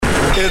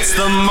It's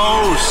the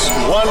most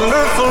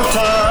wonderful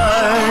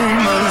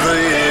time of the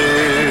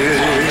year.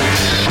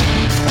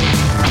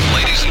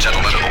 Ladies and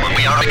gentlemen,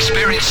 we are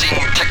experiencing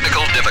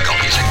technical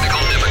difficulties.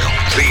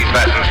 Please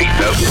fasten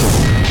seatbelts.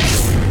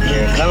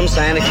 Here comes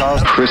Santa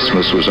Claus.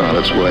 Christmas was on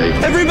its way.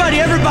 Everybody,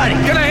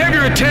 can I have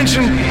your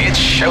attention? It's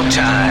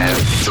showtime.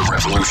 The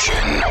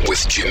Revolution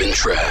with Jim and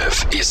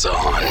Trav is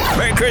on.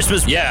 Merry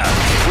Christmas. Yeah.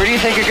 Where do you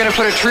think you're going to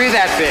put a tree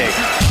that big?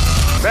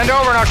 Bend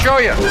over and I'll show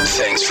you.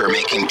 Thanks for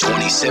making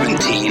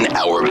 2017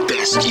 our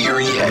best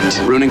year yet.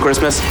 Ruining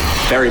Christmas?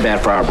 Very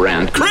bad for our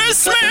brand.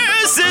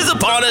 Christmas is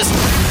upon us.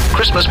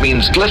 Christmas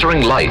means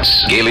glittering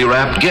lights, gaily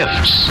wrapped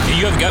gifts.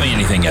 You haven't got me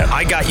anything yet.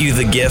 I got you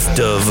the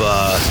gift of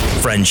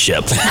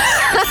friendship.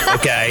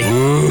 Okay.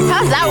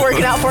 How's that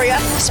working out for you?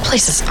 This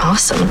place is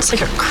awesome. It's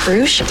like a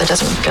cruise ship that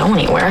doesn't go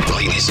anywhere.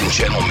 Ladies and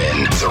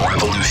gentlemen, The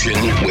Revolution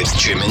with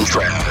Jim and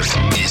Trav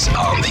is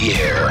on the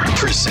air.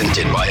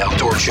 Presented by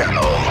Outdoor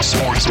Channel,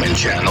 Sportsman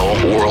Channel,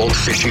 World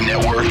Fishing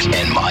Network,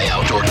 and My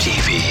Outdoor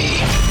TV.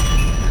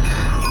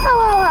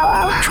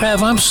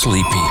 Trav, I'm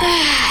sleepy.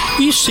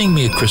 Will you sing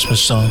me a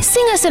Christmas song?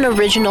 Sing us an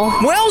original.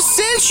 Well,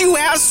 since you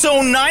asked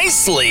so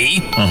nicely.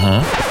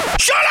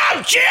 Shut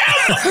up, Jim!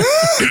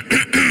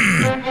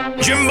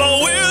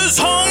 Jimbo is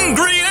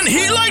hungry and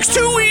he likes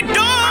to eat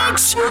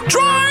ducks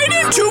dried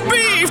into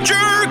beef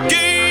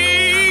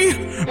jerky.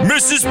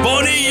 Mrs.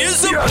 Bunny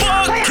is a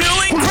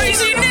bug-killing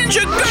crazy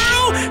ninja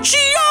girl.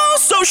 She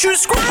also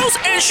shoots squirrels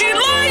and she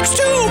likes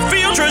to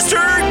field dress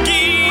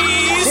turkeys.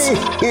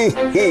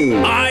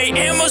 I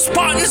am a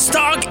spot and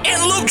stock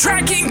and look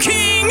tracking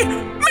king.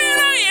 Man,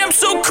 I am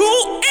so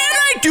cool and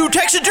I do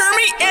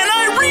taxidermy and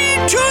I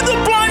read to the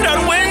blind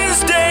on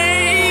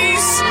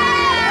Wednesdays.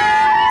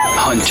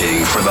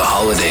 Hunting for the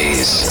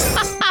holidays.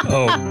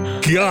 Oh,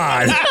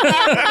 God.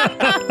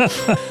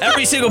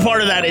 Every single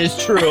part of that is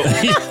true. All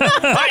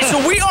right, so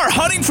we are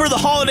hunting for the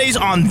holidays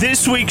on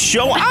this week's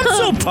show. I'm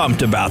so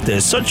pumped about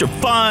this. Such a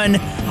fun...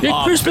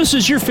 Yeah, Christmas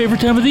is your favorite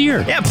time of the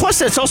year. Yeah, plus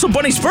that's also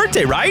Bunny's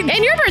birthday, right?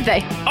 And your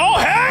birthday. Oh,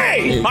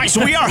 hey! All right,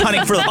 so we are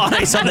hunting for the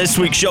holidays on this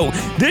week's show.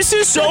 This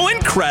is so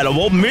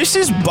incredible.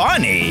 Mrs.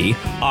 Bunny,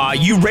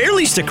 you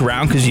rarely stick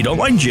around because you don't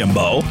like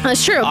Jimbo.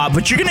 That's true.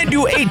 But you're gonna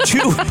do a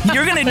two-parter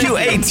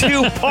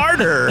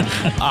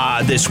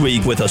this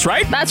week with us,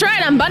 right? That's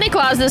right. I'm Bunny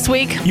Claus this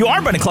week. You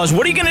are Bunny Claus.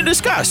 What are you gonna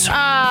discuss?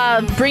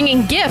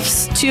 Bringing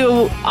gifts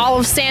to all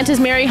of Santa's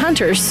merry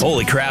hunters.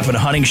 Holy crap, in a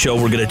hunting show,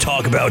 we're gonna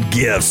talk about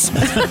gifts.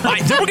 All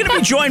right, then we're gonna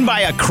be joined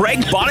by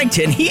Craig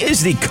Boddington. He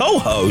is the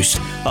co-host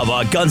of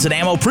Guns and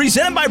Ammo,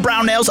 presented by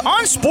Brown Nails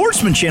on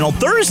Sportsman Channel,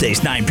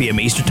 Thursdays, 9 p.m.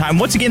 Eastern Time.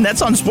 Once again,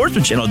 that's on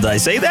Sportsman Channel. Did I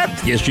say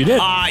that? Yes, you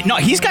did. No,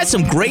 he's got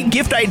some great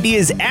gift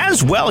ideas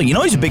as well. You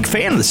know, he's a big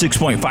fan of the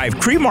 6.5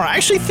 Creedmoor. I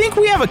actually think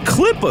we have a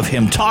clip of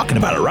him talking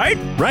about it, right?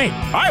 Right.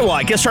 All right, well,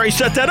 I guess I already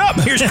set that up.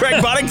 Here's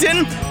Craig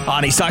Boddington,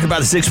 and he's talking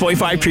about the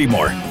 6.5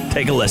 Creedmoor.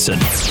 Take a listen.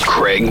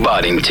 Craig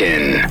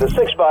Boddington. The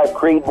 6.5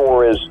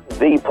 Creedmoor is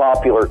the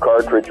popular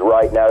cartridge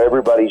right now.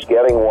 Everybody's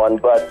getting one,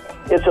 but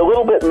it's a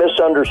little bit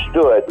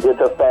misunderstood.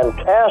 It's a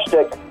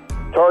fantastic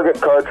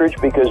target cartridge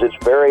because it's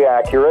very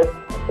accurate.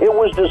 It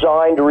was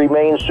designed to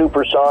remain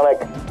supersonic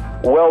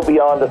well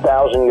beyond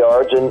 1,000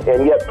 yards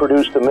and yet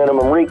produce the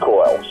minimum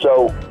recoil.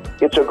 So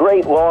it's a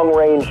great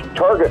long-range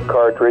target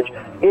cartridge.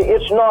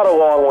 It's not a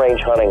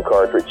long-range hunting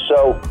cartridge.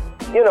 So,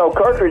 you know,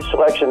 cartridge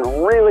selection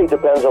really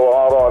depends a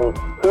lot on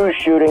who's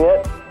shooting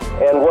it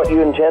and what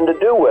you intend to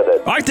do with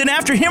it. All right, then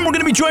after him, we're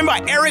going to be joined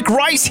by Eric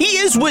Rice. He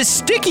is with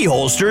Sticky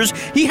Holsters.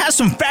 He has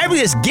some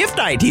fabulous gift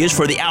ideas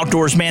for the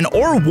outdoors man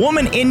or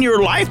woman in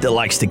your life that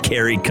likes to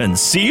carry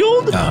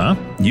concealed.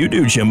 You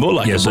do, Jimbo,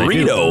 like Yes, a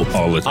burrito. I do.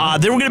 All the time.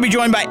 Then we're going to be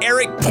joined by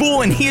Eric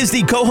Poole, and he is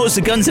the co-host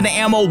of Guns and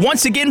Ammo,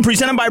 once again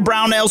presented by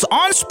Brown Nails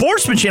on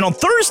Sportsman Channel,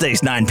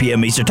 Thursdays, 9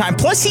 p.m. Eastern Time.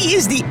 Plus, he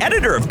is the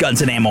editor of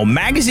Guns and Ammo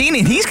magazine,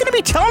 and he's going to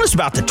be telling us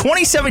about the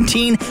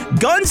 2017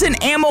 Guns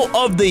and Ammo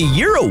of the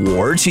Year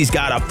Awards. He's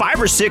got 5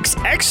 or 6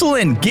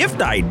 excellent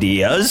gift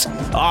ideas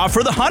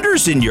for the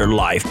hunters in your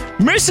life.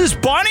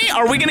 Mrs. Bunny,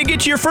 are we going to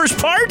get to your first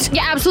part?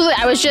 Yeah, absolutely.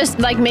 I was just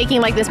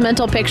making this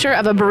mental picture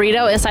of a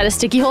burrito inside a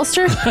sticky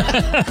holster.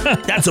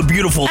 That's a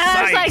beautiful sight.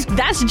 I was like,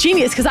 that's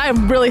genius because I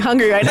am really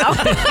hungry right now. All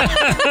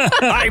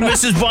right,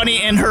 Mrs.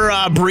 Bunny and her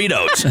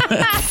burritos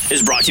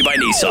is brought to you by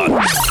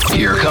Nissan.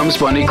 Here comes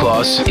Bunny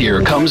Claus.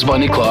 Here comes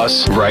Bunny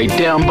Claus. Right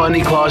down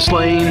Bunny Claus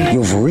Lane.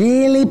 You've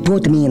really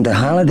put me in the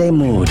holiday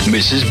mood.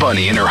 Mrs.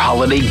 Bunny and her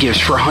holiday gifts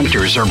for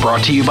hunters are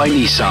brought to you by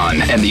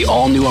Nissan and the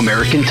all-new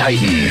American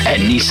Titan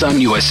at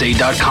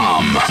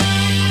NissanUSA.com.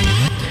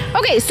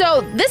 Okay,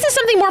 so this is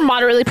something more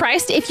moderately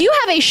priced. If you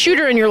have a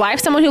shooter in your life,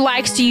 someone who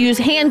likes to use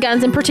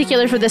handguns in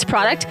particular for this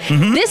product,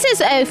 this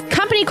is a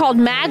company called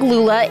Mag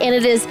Lula, and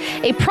it is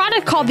a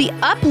product called the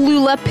Up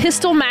Lula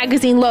Pistol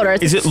Magazine Loader.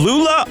 Is it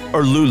Lula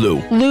or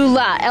Lulu?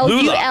 Lula,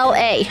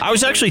 L-U-L-A. I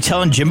was actually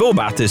telling Jimbo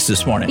about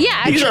this morning.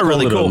 Yeah, these are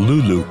really cool.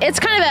 Lulu. It's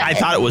kind of I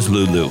thought it was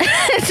Lulu.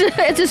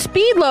 it's a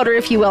speed loader,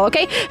 if you will,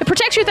 okay? It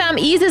protects your thumb,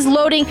 eases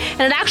loading,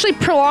 and it actually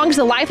prolongs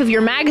the life of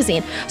your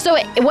magazine. So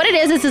what it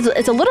is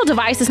it's a little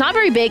device. It's not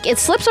very big. it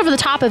slips over the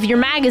top of your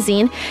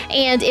magazine,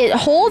 and it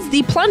holds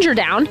the plunger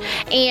down,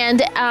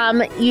 and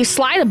you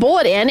slide a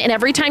bullet in, and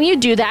every time you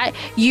do that,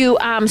 you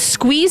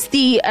squeeze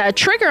the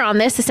trigger on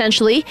this,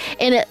 essentially,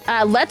 and it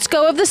lets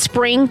go of the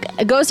spring,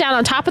 it goes down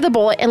on top of the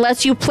bullet, and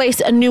lets you place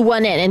a new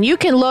one in. And you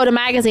can load a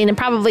magazine in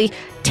probably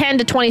 10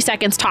 to 20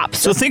 seconds tops.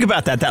 So think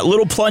about that. That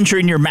little plunger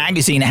in your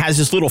magazine has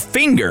this little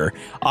finger.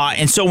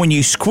 And so when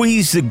you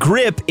squeeze the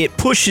grip, it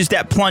pushes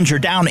that plunger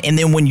down. And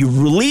then when you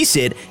release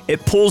it,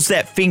 it pulls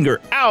that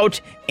finger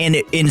out and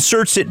it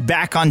inserts it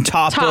back on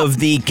top of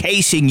the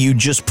casing you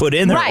just put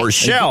in there, or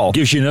shell. It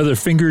gives you another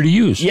finger to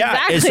use. Yeah,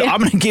 exactly. So I'm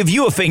going to give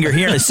you a finger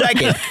here in a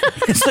second.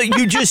 So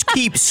you just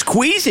keep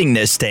squeezing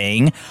this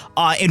thing.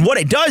 And what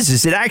it does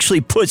is it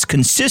actually puts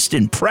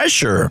consistent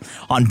pressure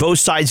on both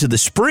sides of the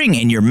spring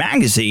in your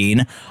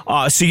magazine,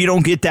 so you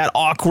don't get that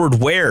awkward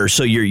wear.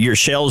 So your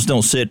shells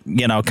don't sit,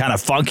 kind of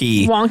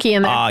funky. Wonky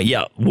in there.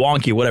 Yeah,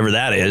 wonky, whatever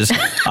that is.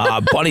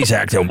 Bunny's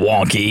acting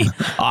wonky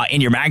in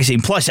your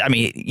magazine. Plus, I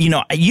mean,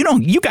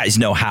 you guys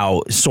know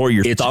how sore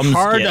your thumbs get. It's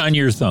hard on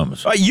your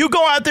thumbs. You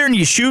go out there and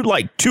you shoot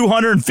like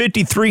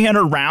 250,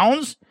 300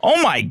 rounds. Oh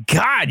my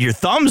God, your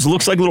thumbs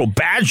looks like little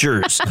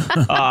badgers.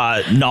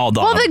 No, dog.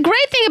 Well, the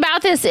great thing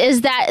about this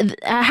is that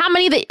how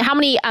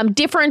many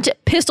different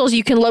pistols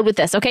you can load with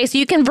this. Okay, so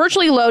you can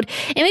virtually load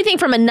anything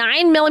from a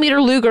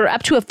 9mm Luger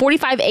up to a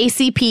 45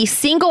 ACP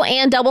single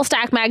and double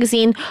stack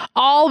magazine,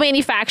 all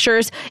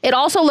manufacturers. It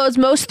also loads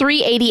most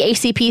 380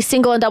 ACP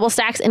single and double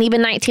stacks, and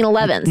even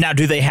 1911s. Now,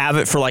 do they have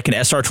it for like an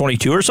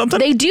SR22 or something?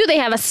 They do. They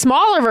have a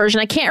smaller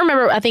version. I can't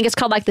remember. I think it's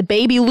called like the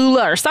Baby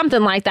Lula or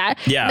something like that.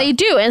 Yeah, they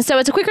do, and so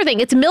it's a quicker thing.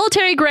 It's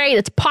military grade.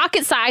 It's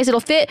pocket size. It'll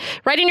fit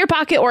right in your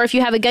pocket, or if you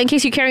have a gun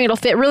case you're carrying, it'll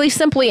fit really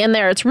simply in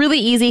there. It's really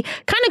easy,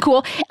 kind of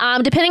cool.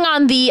 Depending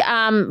on the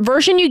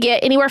version you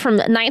get, anywhere from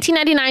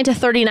 $19.99 to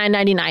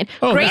 $39.99.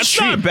 Oh, that's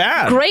not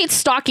bad. Great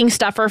stocking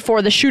stuffer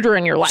for the shooter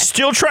in your life.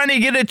 Still trying to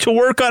get it to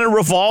work on a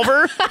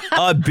revolver?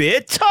 A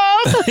bit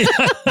tough.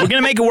 We're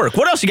gonna make it work.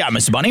 What else you got,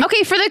 Miss Bunny?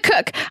 Okay, for the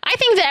cook, I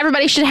think that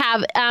everybody should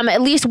have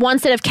at least one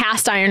set of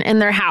cast iron in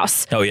their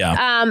house. Oh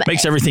yeah,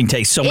 makes everything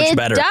taste so much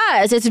better. It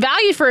does. It's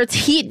valued for its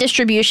heat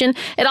distribution.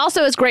 It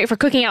also is great for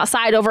cooking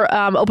outside over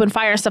open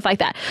fire and stuff like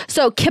that.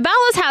 So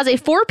Cabela's has a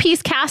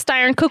 4-piece cast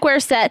iron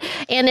cookware set,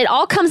 and it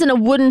all comes in a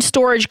wooden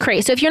storage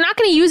crate. So if you're not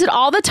going to use it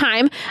all the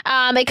time,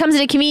 it comes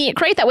in a convenient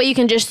crate. That way you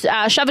can just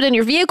shove it in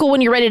your vehicle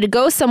when you're ready to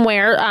go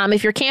somewhere,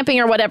 if you're camping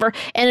or whatever,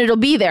 and it'll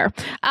be there.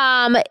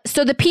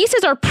 So the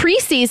pieces are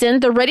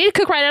pre-seasoned. They're ready to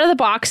cook right out of the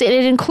box. And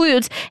it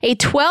includes a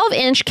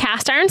 12-inch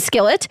cast iron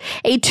skillet,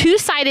 a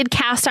 2-sided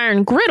cast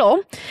iron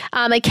griddle,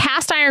 a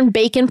cast iron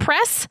bacon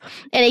press,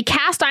 and a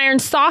cast iron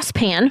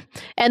saucepan,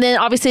 and then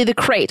obviously the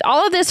crate.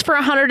 All of this for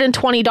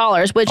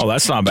 $120, which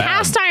that's not bad.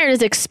 Cast iron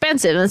is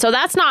expensive, and so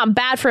that's not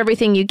bad for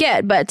everything you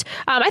get. But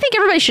I think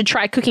everybody should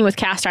try cooking with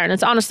cast iron.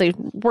 It's honestly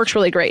works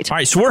really great. All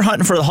right, so we're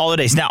hunting for the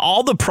holidays. Now,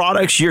 all the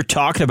products you're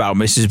talking about,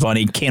 Mrs.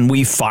 Bunny, can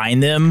we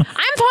find them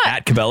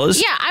at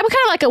Cabela's? Yeah, I'm kind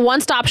of like a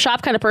one-stop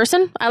shop kind of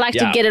person. I like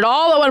to get it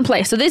all at one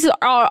place. So these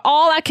are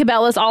all at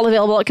Cabela's, all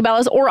available at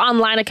Cabela's or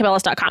online at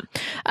Cabela's.com.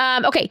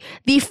 Okay,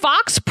 the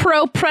Fox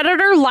Pro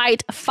Predator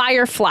Light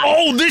Firefly.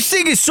 Oh, this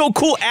thing is so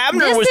cool.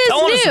 Abner was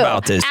telling us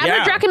about this. Abner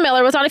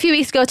Druckenmiller was on a few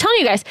weeks ago telling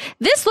you guys,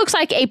 this looks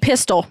like a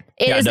pistol.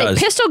 It is a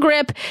pistol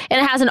grip,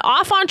 and it has an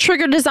off-on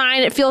trigger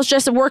design. It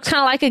works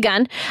kind of like a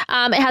gun.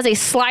 It has a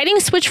sliding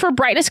switch for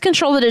brightness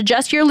control that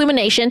adjusts your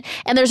illumination,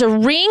 and there's a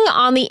ring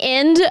on the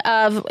end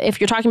of, if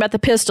you're talking about the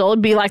pistol,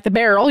 it'd be like the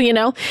barrel,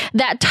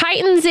 that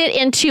tightens it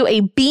into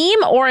a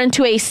beam or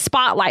into a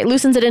spotlight,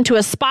 loosens it into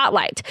a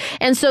spotlight.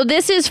 And so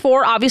this is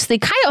for, obviously,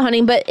 coyote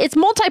hunting, but it's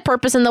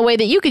multi-purpose in the way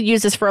that you could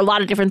use this for a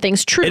lot of different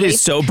things, truly. It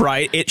is so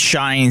bright. It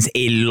shines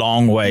a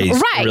long ways.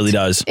 Right. It really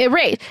does.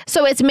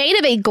 So it's made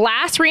of a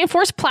glass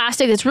reinforced plastic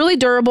that's really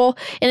durable.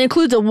 It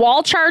includes a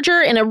wall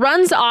charger, and it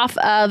runs off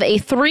of a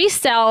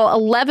 3-cell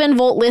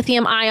 11-volt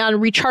lithium-ion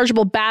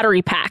rechargeable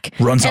battery pack.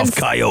 Runs off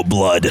coyote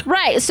blood.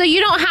 Right. So you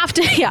don't have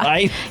to,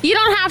 you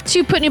don't have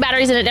to put new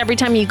batteries in it every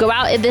time you go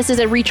out. This is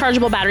a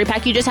rechargeable battery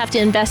pack. You just have to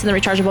invest in the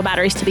rechargeable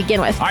batteries to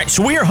begin with. All right,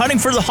 so we are hunting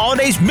for the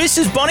holidays.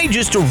 Mrs. Bunny,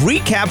 just to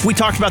recap, we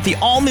talked about the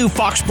all-new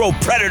Fox Pro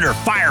Predator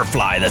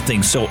Firefly. That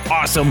thing's so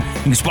awesome.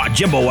 You can spot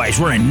Jimbo Weiss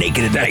wearing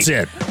naked today. That's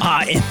it.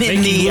 And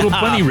then the little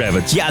bunny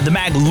rabbits. Yeah, the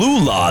Mag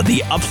Lula,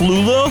 the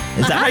Uplula.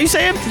 Is that how you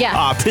say it?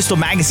 Yeah. Pistol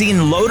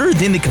magazine loader.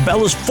 Then the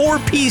Cabela's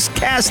 4-piece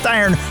cast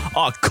iron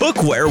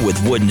cookware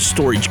with wooden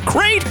storage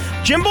crate.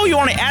 Jimbo, you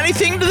want to add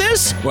anything to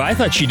this? Well, I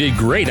thought she did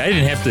great. I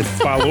didn't have to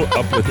follow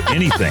up with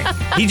anything.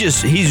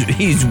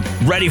 He's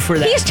ready for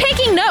that. He's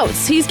taking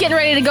notes. He's getting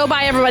ready to go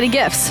buy everybody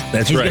gifts.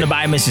 That's He's right. going to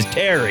buy Mrs.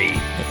 Terry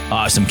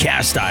some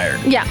cast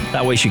iron. Yeah.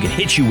 That way she can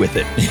hit you with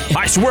it.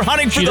 All right, so we're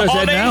hunting for She the does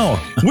that holidays.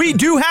 now. We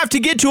do have to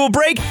get to a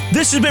break.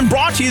 This has been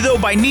brought to you, though,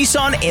 by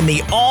Nissan and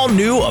the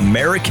all-new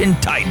American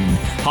Titan.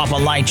 Hop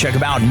online, check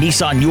them out,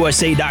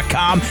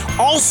 NissanUSA.com.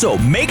 Also,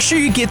 make sure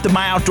you get the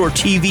My Outdoor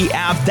TV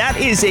app. That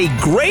is a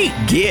great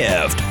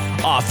gift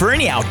for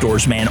any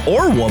outdoors man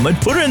or woman.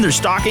 Put it in their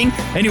stocking.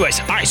 Anyways,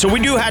 all right, so we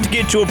do have to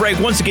get to a break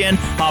once again.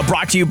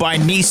 Brought to you by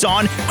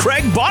Nissan.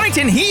 Craig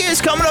Boddington, he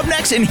is coming up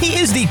next, and he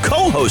is the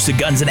co-host of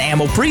Guns and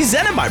Ammo,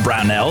 presented by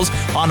Brownells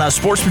on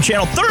Sportsman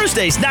Channel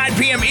Thursdays, 9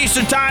 p.m.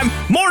 Eastern Time.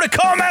 More to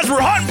come as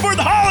we're hunting for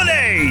the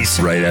holidays.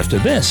 Right after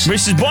this.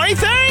 Mrs. Bunny,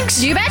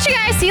 thanks. You betcha,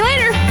 guys. See you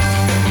later.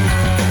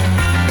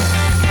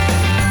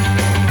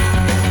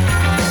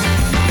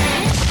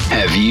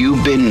 Have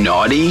you been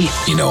naughty?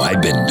 You know,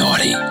 I've been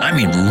naughty. I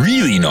mean,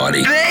 really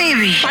naughty.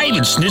 Baby! I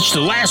even snitched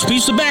the last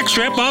piece of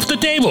backstrap off the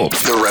table.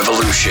 The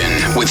Revolution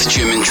with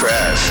Jim and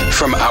Trav.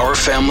 From our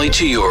family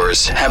to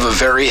yours, have a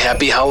very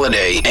happy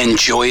holiday and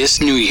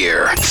joyous New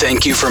Year.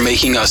 Thank you for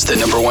making us the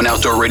 #1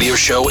 outdoor radio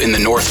show in the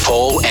North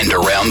Pole and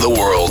around the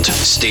world.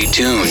 Stay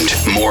tuned.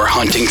 More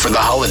hunting for the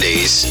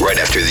holidays right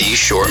after these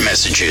short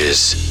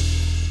messages.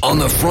 On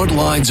the front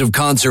lines of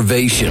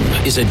conservation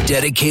is a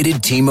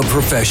dedicated team of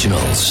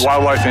professionals.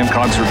 Wildlife and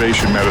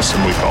conservation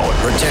medicine, we call it.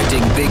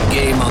 Protecting big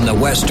game on the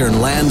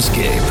western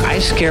landscape. I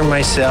scare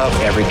myself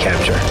every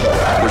capture.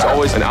 There's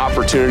always an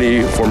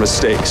opportunity for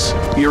mistakes.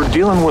 You're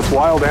dealing with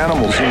wild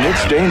animals, and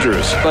it's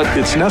dangerous, but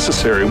it's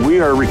necessary. We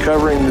are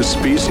recovering the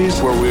species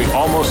where we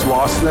almost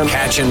lost them.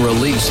 Catch and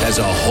release has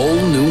a whole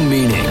new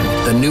meaning.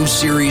 The new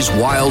series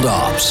Wild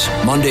Ops,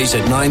 Mondays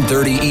at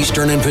 9:30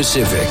 Eastern and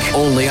Pacific,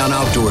 only on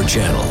Outdoor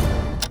Channel.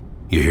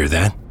 You hear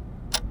that?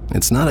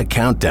 It's not a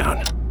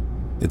countdown.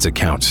 It's a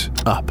count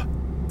up.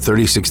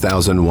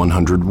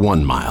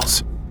 36,101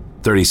 miles.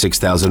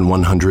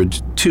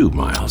 36,102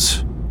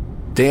 miles.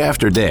 Day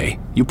after day,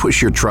 you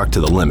push your truck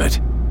to the limit.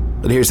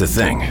 But here's the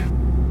thing.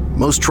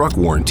 Most truck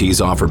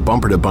warranties offer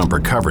bumper-to-bumper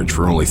coverage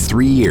for only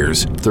 3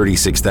 years,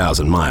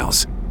 36,000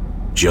 miles.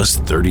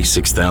 Just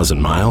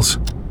 36,000 miles?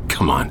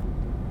 Come on.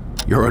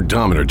 Your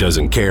odometer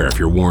doesn't care if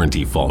your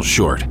warranty falls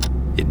short.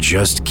 It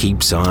just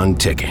keeps on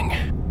ticking.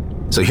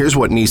 So here's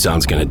what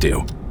Nissan's gonna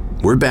do.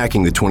 We're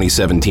backing the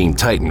 2017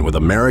 Titan with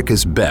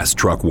America's best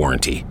truck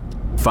warranty.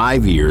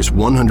 5 years,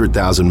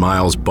 100,000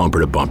 miles bumper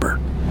to bumper.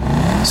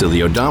 So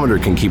the odometer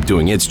can keep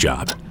doing its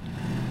job,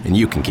 and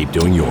you can keep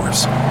doing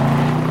yours.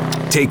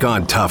 Take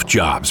on tough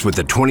jobs with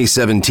the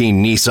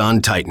 2017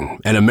 Nissan Titan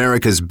and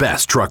America's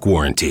best truck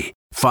warranty.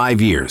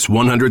 5 years,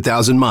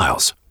 100,000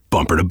 miles,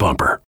 bumper to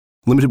bumper.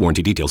 Limited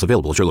warranty details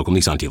available at your local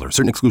Nissan dealer.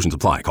 Certain exclusions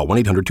apply. Call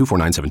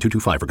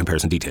 1-800-249-7225 for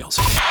comparison details.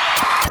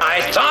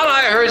 I thought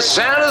I heard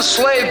Santa's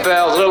sleigh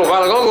bells a little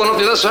while ago going up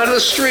the other side of the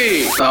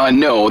street.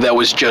 No, that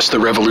was just the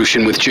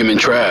Revolution with Jim and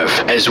Trav,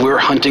 as we're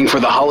hunting for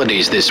the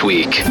holidays this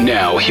week.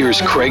 Now,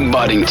 here's Craig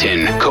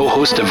Boddington,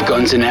 co-host of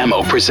Guns and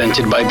Ammo,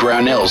 presented by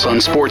Brownells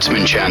on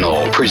Sportsman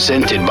Channel,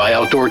 presented by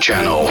Outdoor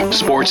Channel,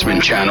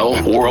 Sportsman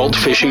Channel, World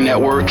Fishing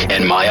Network,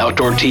 and My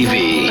Outdoor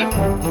TV.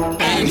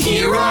 And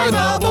here are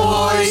the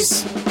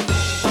boys.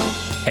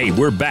 Hey,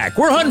 we're back.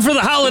 We're hunting for the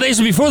holidays,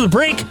 and before the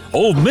break,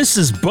 old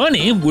Mrs.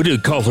 Bunny, what do you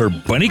call her,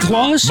 Bunny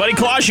Claus? Bunny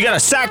Claus, you got a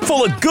sack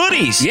full of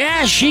goodies.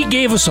 Yeah, she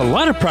gave us a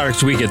lot of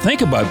products we could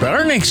think about, but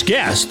our next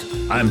guest,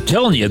 I'm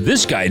telling you,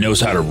 this guy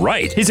knows how to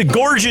write. He's a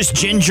gorgeous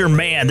ginger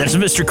man. That's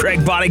Mr.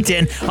 Craig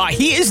Boddington.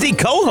 He is the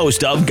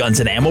co-host of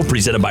Guns and Ammo,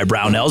 presented by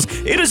Brownells.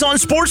 It is on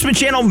Sportsman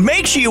Channel.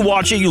 Make sure you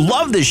watch it. You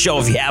love this show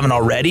if you haven't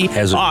already.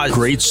 Has a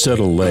great set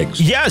of legs.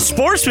 Yeah,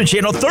 Sportsman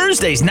Channel,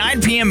 Thursdays,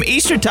 9 p.m.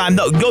 Eastern Time.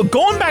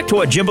 Going back to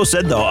what Jimbo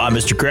said, though,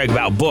 Mr. Craig,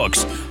 about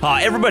books,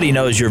 everybody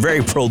knows you're a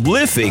very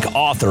prolific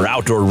author,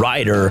 outdoor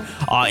writer,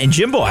 and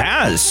Jimbo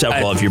has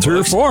several of your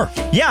books. 3 or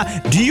 4. Yeah.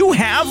 Do you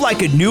have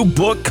like a new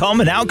book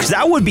coming out? Because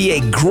that would be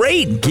a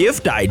great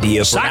gift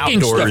idea for an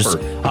outdoors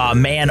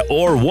man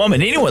or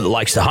woman, anyone that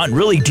likes to hunt,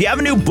 really. Do you have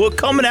a new book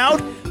coming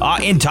out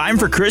in time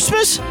for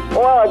Christmas?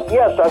 Well,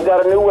 yes, I've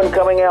got a new one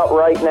coming out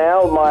right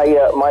now,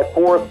 my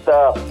fourth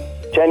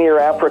 10-year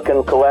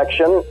African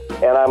collection,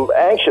 and I'm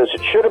anxious.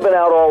 It should have been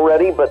out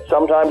already, but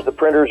sometimes the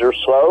printers are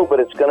slow, but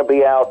it's going to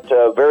be out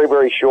very,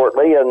 very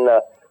shortly, and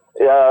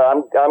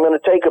I'm going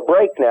to take a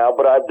break now,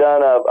 but I've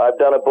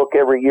done a book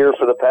every year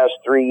for the past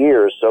 3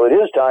 years, so it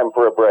is time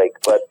for a break,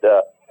 but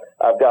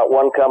I've got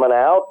one coming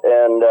out,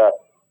 and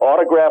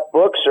autographed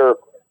books are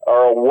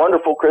a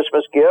wonderful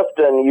Christmas gift,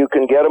 and you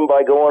can get them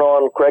by going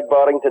on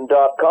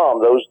CraigBoddington.com.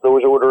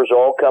 Those orders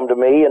all come to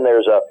me, and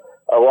there's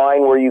a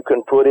line where you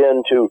can put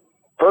in to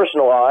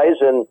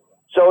personalize, and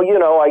so,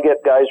 I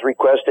get guys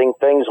requesting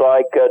things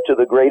like to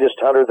the greatest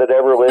hunter that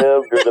ever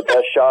lived or the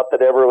best shot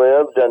that ever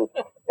lived, and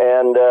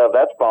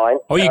that's fine.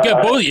 Oh, you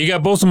got both. You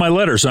got both of my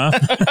letters, huh?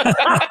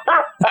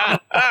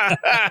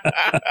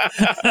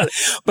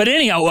 But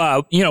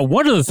anyhow,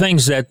 one of the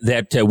things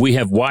that we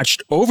have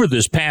watched over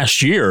this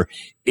past year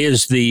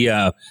is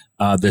the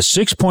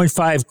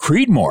 6.5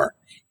 Creedmoor.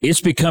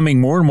 It's becoming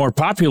more and more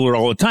popular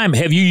all the time.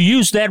 Have you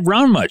used that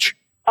round much?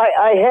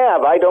 I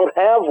have. I don't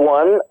have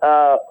one.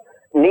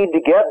 Need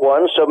to get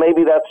one, so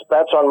maybe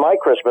that's on my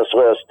Christmas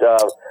list.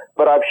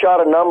 But I've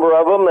shot a number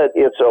of them.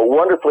 It's a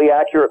wonderfully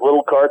accurate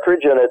little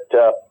cartridge, and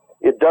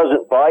it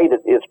doesn't bite.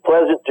 It's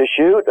pleasant to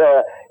shoot,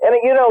 and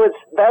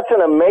that's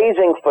an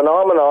amazing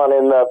phenomenon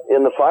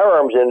in the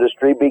firearms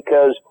industry,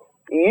 because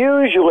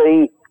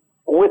usually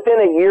within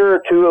a year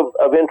or two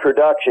of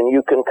introduction,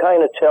 you can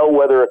kind of tell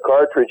whether a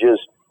cartridge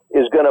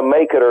is going to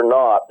make it or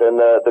not. And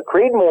the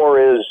Creedmoor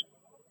is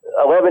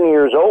 11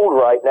 years old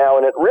right now,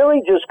 and it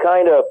really just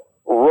kind of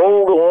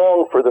rolled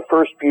along for the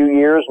first few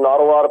years. Not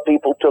a lot of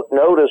people took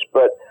notice,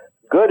 but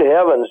good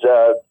heavens,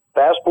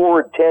 fast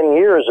forward 10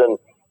 years,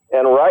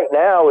 and right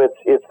now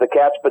it's the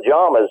cat's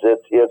pajamas.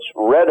 It's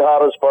red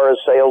hot as far as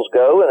sales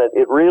go, and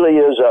it really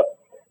is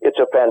it's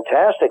a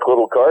fantastic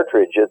little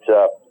cartridge. It's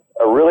a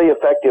really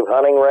effective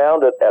hunting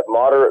round at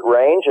moderate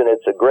range, and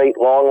it's a great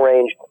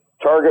long-range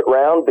target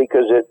round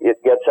because it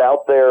gets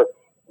out there,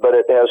 but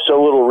it has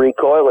so little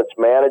recoil, it's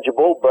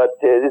manageable. But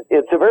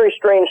it's a very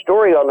strange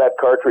story on that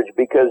cartridge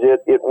because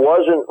it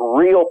wasn't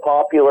real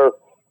popular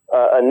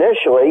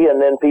initially,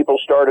 and then people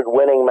started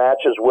winning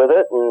matches with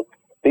it, and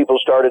people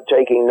started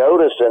taking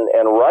notice,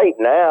 and right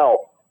now,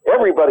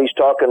 everybody's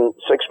talking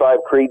 6.5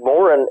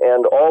 Creedmoor,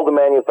 and all the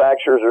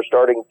manufacturers are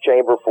starting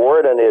chamber for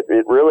it, and it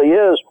really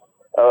is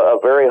a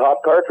very hot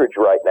cartridge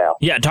right now.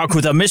 Yeah, talk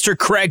with Mr.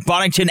 Craig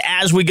Boddington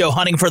as we go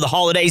hunting for the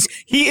holidays.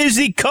 He is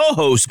the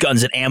co-host,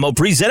 Guns and Ammo,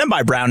 presented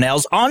by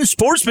Brownells on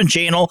Sportsman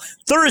Channel,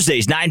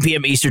 Thursdays, 9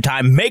 p.m. Eastern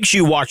Time. Make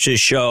sure you watch this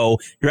show.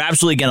 You're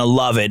absolutely going to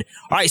love it.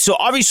 All right, so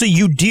obviously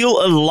you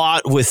deal a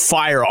lot with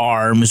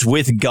firearms,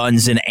 with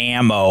Guns and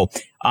Ammo.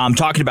 I'm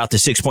talking about the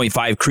 6.5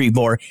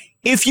 Creedmoor.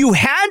 If you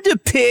had to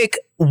pick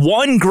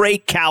one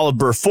great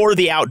caliber for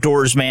the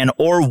outdoorsman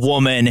or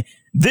woman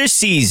this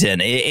season,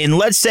 and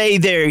let's say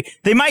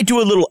they might do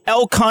a little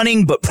elk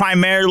hunting, but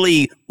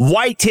primarily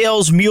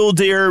whitetails, mule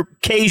deer,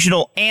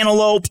 occasional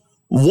antelope,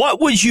 what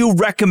would you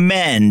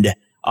recommend,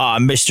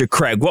 Mr.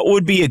 Craig? What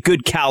would be a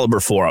good caliber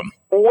for them?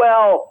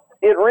 Well,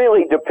 it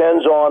really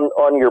depends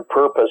on your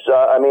purpose.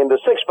 I mean, the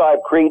 6.5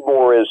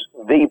 Creedmoor is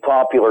the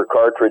popular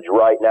cartridge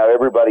right now.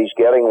 Everybody's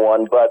getting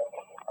one, but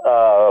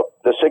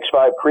the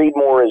 6.5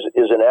 Creedmoor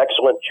is an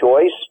excellent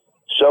choice.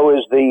 So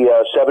is the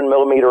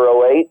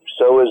 7mm 08.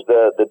 So is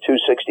the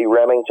 260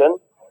 Remington.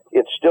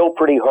 It's still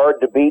pretty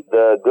hard to beat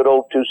the good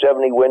old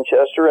 270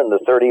 Winchester and the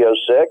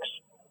 30-06.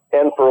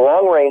 And for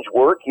long-range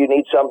work, you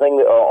need something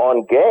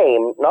on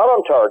game, not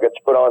on targets,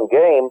 but on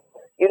game.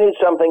 You need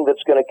something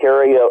that's going to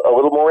carry a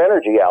little more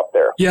energy out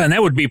there. Yeah, and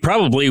that would be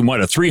probably,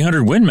 a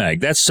 300 Win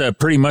Mag. That's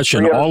pretty much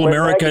an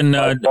all-American.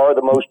 Are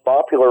the most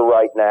popular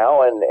right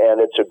now, and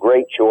it's a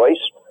great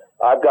choice.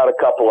 I've got a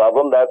couple of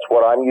them. That's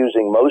what I'm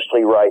using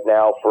mostly right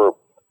now for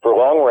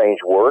long-range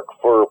work.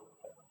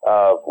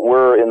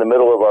 We're in the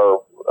middle of our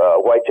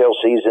whitetail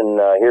season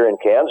here in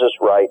Kansas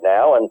right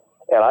now, and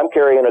I'm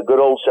carrying a good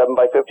old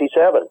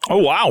 7x57. Oh,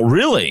 wow,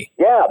 really?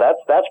 Yeah,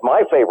 that's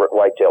my favorite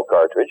whitetail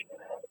cartridge.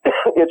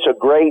 It's a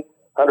great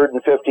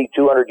 150,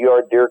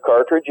 200-yard deer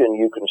cartridge, and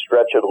you can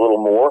stretch it a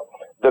little more.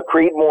 The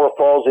Creedmoor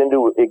falls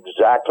into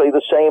exactly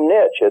the same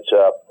niche. It's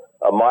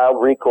a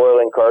mild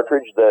recoiling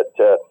cartridge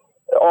that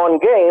on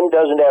game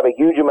doesn't have a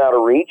huge amount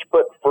of reach,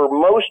 but for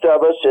most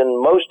of us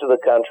in most of the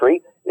country,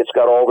 it's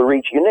got all the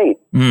reach you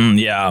need.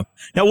 Yeah.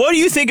 Now, what do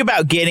you think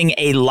about getting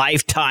a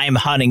lifetime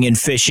hunting and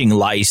fishing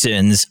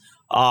license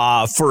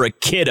for a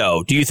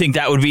kiddo? Do you think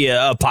that would be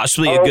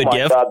possibly a good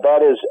gift? Oh, my God,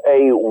 that is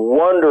a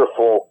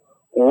wonderful,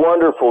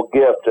 wonderful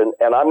gift,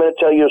 and I'm going to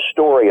tell you a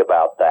story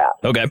about that.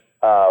 Okay.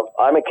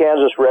 I'm a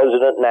Kansas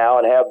resident now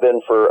and have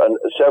been for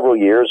several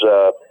years.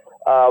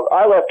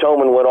 I left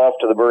home and went off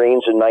to the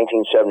Marines in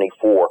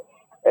 1974.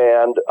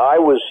 And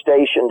I was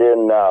stationed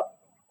in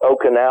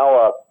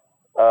Okinawa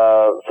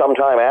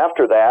sometime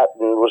after that,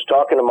 and was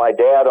talking to my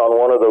dad on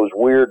one of those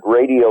weird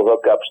radio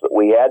hookups that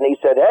we had. And he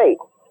said, "Hey,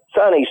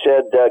 son," he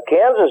said,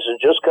 "Kansas has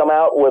just come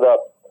out with a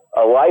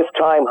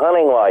lifetime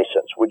hunting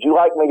license. Would you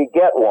like me to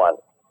get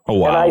one?" Oh,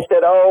 wow. And I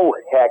said, "Oh,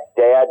 heck,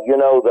 Dad,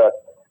 the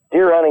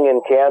deer hunting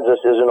in Kansas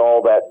isn't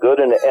all that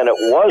good," and it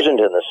wasn't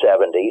in the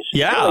 70s.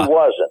 Yeah. It really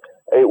wasn't.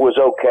 It was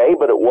okay,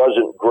 but it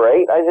wasn't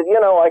great. I said,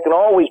 I can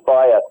always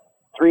buy a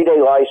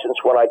 3-day license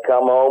when I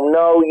come home.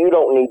 No, you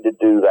don't need to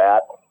do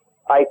that.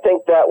 I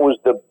think that was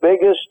the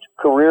biggest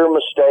career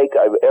mistake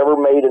I've ever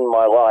made in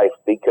my life,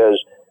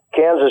 because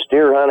Kansas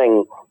deer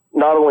hunting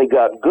not only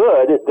got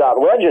good, it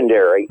got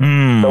legendary.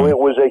 So it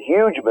was a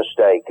huge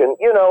mistake. And,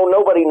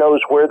 nobody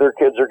knows where their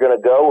kids are going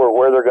to go or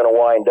where they're going to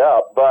wind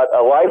up. But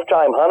a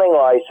lifetime hunting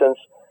license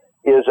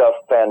is a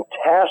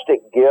fantastic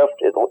gift.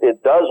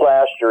 It does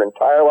last your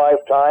entire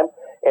lifetime,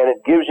 and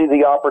it gives you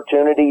the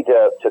opportunity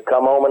to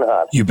come home and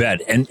hunt. You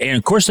bet. And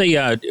of course,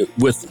 they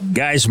with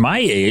guys my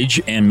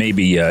age and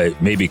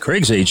maybe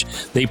Craig's age,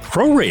 they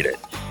prorate it.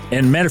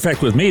 And matter of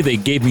fact, with me, they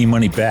gave me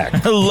money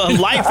back.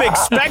 Life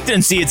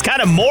expectancy. It's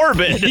kind of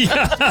morbid.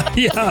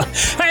 Yeah.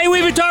 Hey,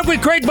 we've been talking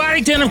with Craig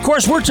Boddington. Of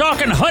course, we're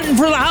talking hunting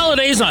for the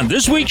holidays on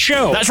this week's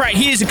show. That's right.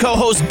 He is the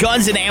co-host,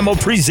 Guns and Ammo,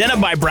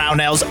 presented by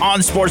Brownells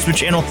on Sportsman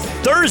Channel,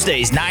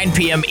 Thursdays, 9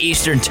 p.m.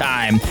 Eastern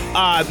Time.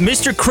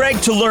 Mr. Craig,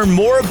 to learn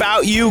more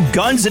about you,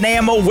 Guns and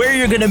Ammo, where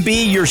you're going to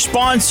be, your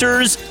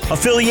sponsors,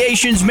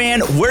 affiliations, man,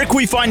 where can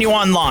we find you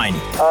online?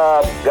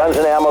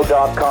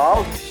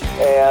 Gunsandammo.com.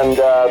 And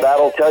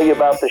that'll tell you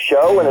about the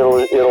show, and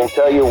it'll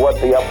tell you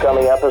what the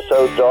upcoming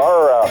episodes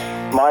are.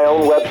 My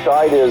own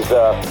website is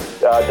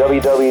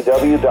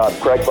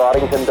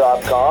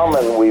www.craigboddington.com,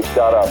 and we've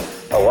got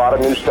a lot of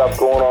new stuff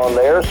going on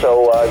there,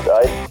 so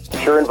I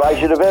sure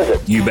invite you to visit.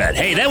 You bet.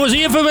 Hey, that was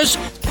the infamous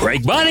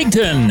Craig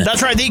Boddington.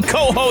 That's right, the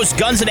co-host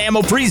Guns and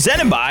Ammo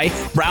presented by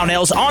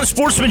Brownells on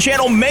Sportsman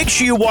Channel. Make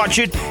sure you watch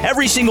it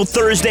every single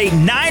Thursday,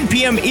 9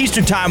 p.m.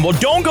 Eastern Time. Well,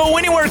 don't go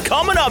anywhere.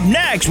 Coming up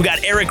next, we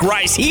got Eric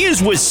Rice. He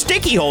is with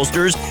Sticky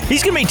Holsters.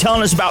 He's going to be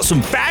telling us about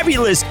some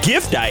fabulous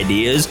gift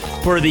ideas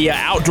for the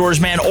outdoors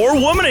man or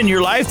woman in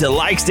your life that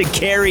likes to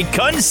carry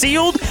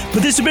concealed.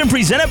 But this has been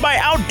presented by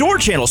Outdoor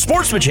Channel,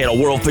 Sportsman Channel,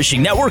 World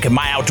Fishing Network, and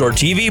My Outdoor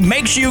TV.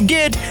 Make sure you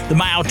get the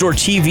My Outdoor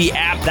TV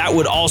app. That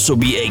would also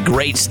be a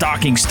great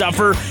stocking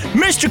stuffer.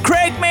 Mr.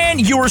 Craig, man,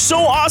 you are so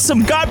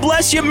awesome. God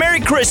bless you. Merry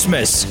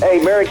Christmas. Hey,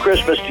 Merry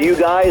Christmas to you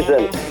guys,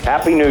 and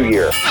Happy New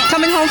Year.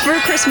 Coming home for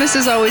Christmas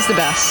is always the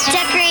best.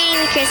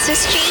 Decorating the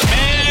Christmas tree.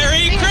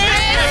 Merry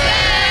Christmas!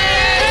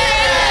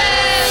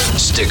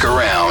 Stick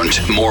around.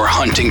 More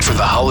hunting for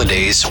the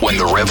holidays when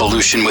the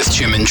revolution with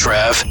Jim and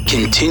Trav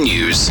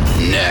continues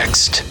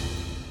next.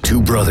 Two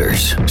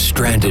brothers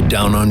stranded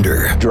down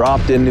under.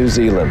 Dropped in New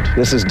Zealand.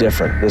 This is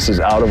different. This is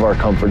out of our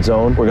comfort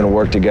zone. We're going to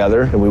work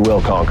together, and we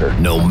will conquer.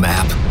 No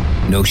map,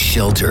 no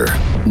shelter,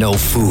 no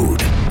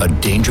food. A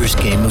dangerous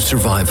game of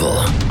survival.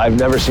 I've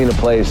never seen a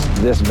place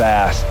this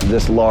vast,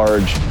 this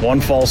large.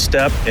 One false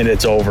step, and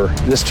it's over.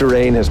 This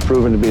terrain has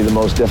proven to be the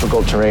most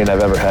difficult terrain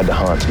I've ever had to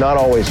hunt. Not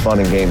always fun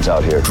and games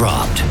out here.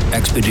 Dropped.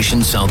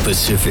 Expedition South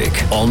Pacific.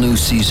 All new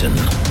season.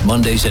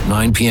 Mondays at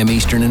 9 p.m.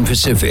 Eastern and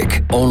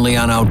Pacific. Only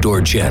on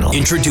Outdoor Channel.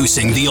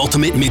 Introducing the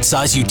ultimate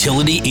midsize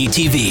utility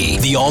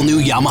ATV, the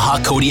all-new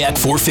Yamaha Kodiak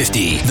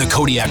 450. The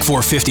Kodiak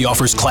 450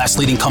 offers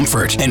class-leading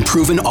comfort and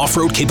proven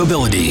off-road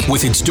capability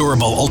with its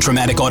durable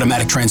Ultramatic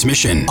automatic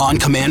transmission,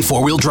 on-command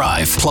four-wheel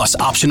drive, plus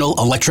optional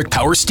electric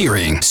power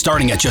steering,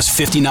 starting at just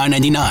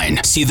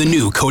 $59.99. See the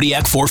new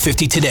Kodiak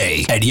 450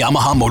 today at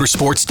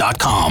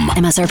YamahaMotorsports.com.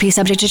 MSRP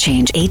subject to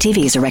change.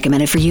 ATVs are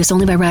recommended for use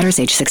only by riders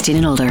age 16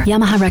 and older.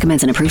 Yamaha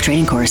recommends an approved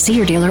training course. See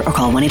your dealer or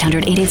call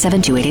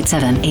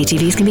 1-800-887-2887.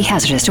 ATVs can be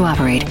hazardous to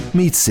operate.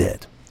 Meet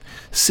Sid.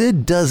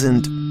 Sid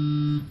doesn't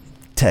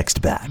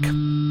text back.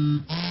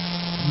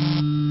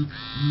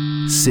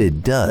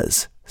 Sid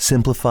does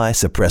simplify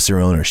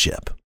suppressor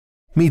ownership.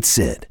 Meet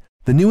Sid,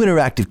 the new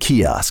interactive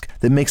kiosk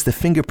that makes the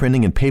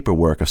fingerprinting and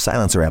paperwork of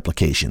silencer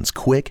applications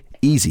quick,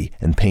 easy,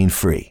 and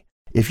pain-free.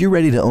 If you're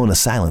ready to own a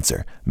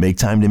silencer, make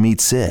time to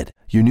meet Sid,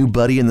 your new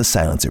buddy in the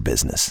silencer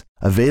business.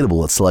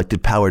 Available at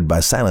selected Powered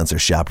by Silencer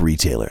shop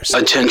retailers.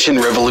 Attention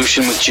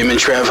Revolution with Jim and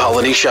Trav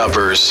holiday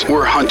shoppers.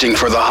 We're hunting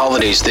for the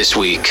holidays this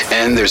week,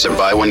 and there's a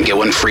buy one get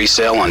one free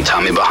sale on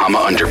Tommy Bahama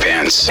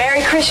underpants.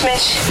 Merry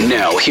Christmas.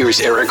 Now here's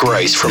Eric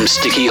Rice from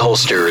Sticky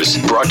Holsters,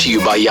 brought to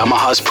you by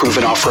Yamaha's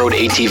proven off-road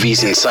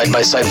ATVs and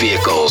side-by-side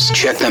vehicles.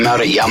 Check them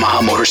out at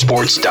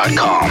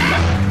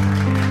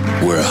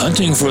YamahaMotorsports.com. We're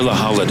hunting for the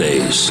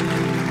holidays,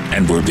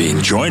 and we're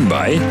being joined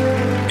by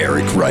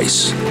Eric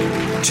Rice.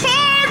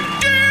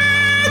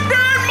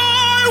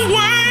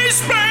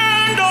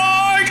 Waistband,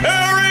 I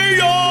carry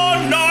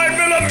a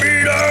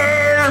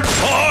 9mm.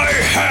 I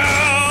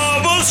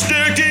have a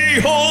sticky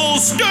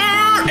holster,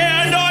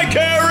 and I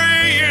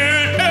carry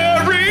it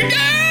every day.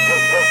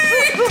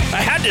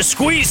 I had to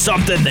squeeze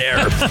something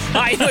there.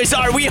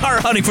 We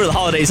are hunting for the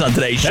holidays on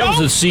today's show. That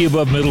was a C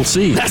above middle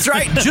C. That's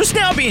right. Just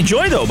now being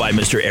joined, though, by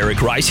Mr.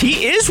 Eric Rice.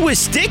 He is with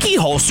Sticky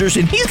Holsters,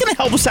 and he's going to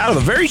help us out of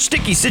a very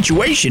sticky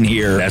situation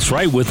here. That's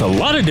right, with a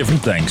lot of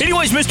different things.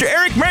 Anyways, Mr.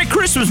 Eric, Merry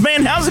Christmas,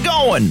 man. How's it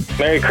going?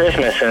 Merry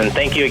Christmas, and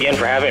thank you again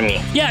for having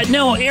me. Yeah,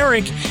 no,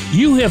 Eric,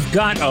 you have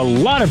got a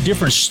lot of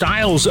different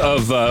styles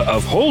of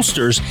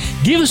holsters.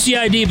 Give us the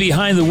idea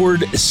behind the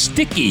word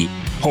sticky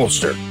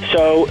holster.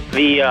 So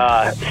the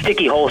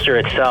sticky holster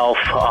itself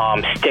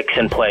sticks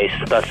in place.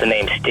 That's the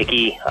name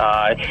sticky.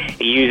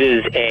 It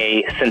uses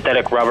a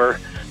synthetic rubber.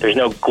 There's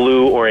no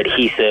glue or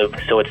adhesive,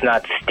 so it's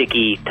not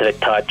sticky to the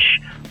touch.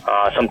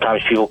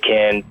 Sometimes people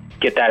can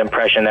get that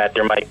impression that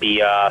there might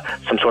be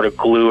some sort of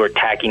glue or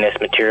tackiness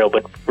material,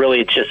 but really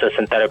it's just a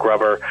synthetic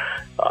rubber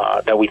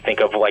that we think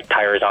of like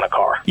tires on a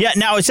car. Yeah,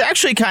 now it's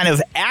actually kind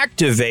of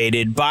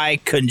activated by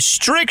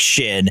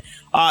constriction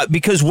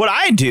because what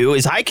I do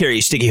is I carry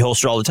a sticky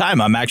holster all the time.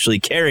 I'm actually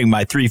carrying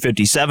my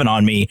 357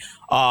 on me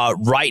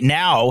right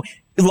now.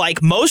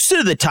 Like most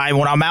of the time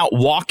when I'm out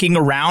walking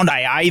around,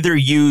 I either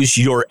use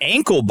your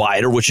ankle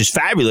biter, which is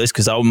fabulous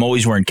because I'm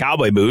always wearing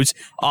cowboy boots,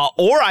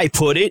 or I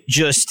put it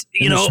just,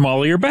 in the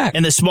small of your back.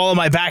 In the small of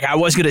my back. I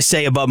was going to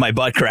say above my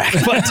butt crack.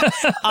 But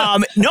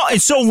no,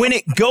 and so when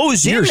it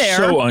goes in there.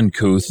 You're so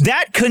uncouth.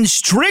 That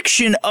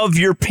constriction of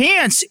your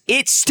pants,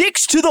 it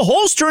sticks to the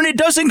holster and it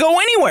doesn't go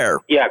anywhere.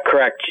 Yeah,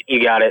 correct.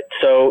 You got it.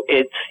 So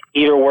it's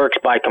either works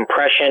by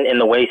compression in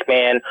the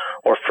waistband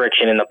or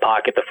friction in the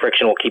pocket. The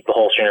friction will keep the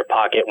holster in your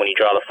pocket when you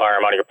draw the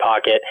firearm out of your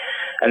pocket.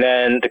 And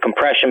then the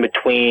compression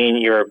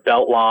between your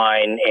belt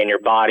line and your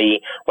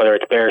body, whether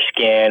it's bare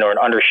skin or an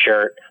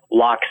undershirt,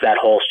 locks that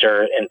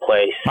holster in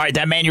place. All right,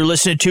 that man you're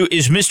listening to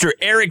is Mr.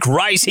 Eric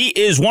Rice. He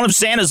is one of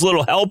Santa's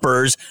little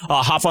helpers.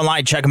 Hop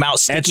online, check him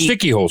out. At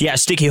Sticky Holsters. Yeah,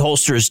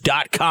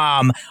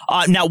 stickyholsters.com.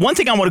 Now, one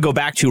thing I want to go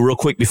back to real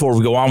quick before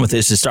we go on with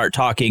this is start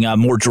talking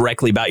more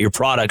directly about your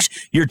products.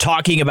 You're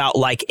talking about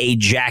like a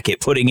jacket,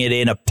 putting it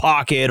in a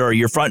pocket or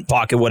your front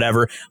pocket,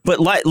 whatever. But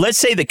let's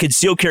say the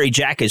concealed carry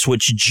jackets,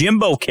 which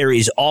Jimbo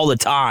carries all the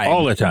time.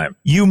 All the time.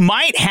 You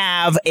might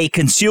have a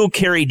concealed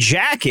carry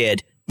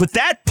jacket, but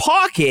that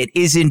pocket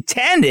is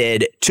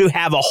intended to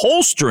have a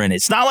holster in it.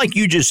 It's not like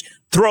you just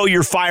throw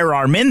your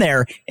firearm in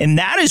there. And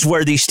that is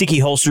where these sticky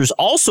holsters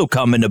also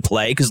come into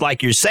play. Because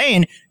like you're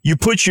saying, you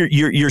put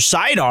your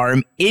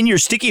sidearm in your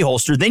sticky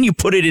holster, then you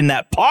put it in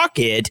that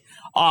pocket,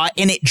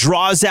 and it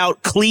draws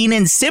out clean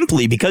and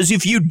simply. Because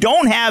if you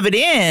don't have it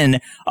in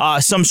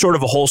some sort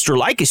of a holster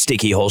like a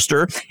sticky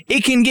holster,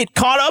 it can get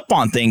caught up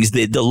on things.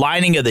 The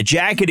lining of the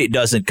jacket, it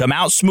doesn't come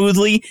out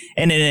smoothly.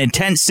 And in an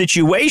intense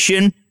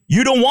situation,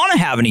 you don't want to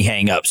have any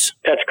hangups.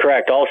 That's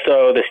correct.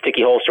 Also, the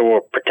sticky holster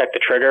will protect the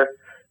trigger.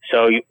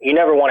 So you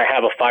never want to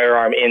have a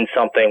firearm in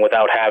something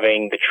without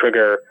having the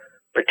trigger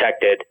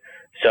protected.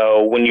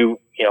 So when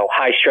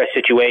high stress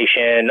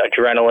situation,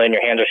 adrenaline,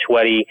 your hands are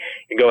sweaty,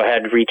 you go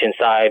ahead and reach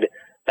inside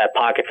that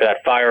pocket for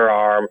that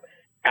firearm.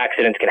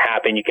 Accidents can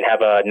happen. You can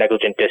have a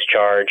negligent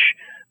discharge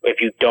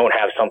if you don't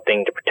have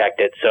something to protect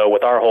it. So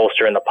with our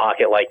holster in the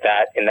pocket like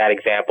that, in that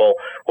example,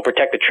 we'll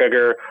protect the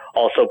trigger,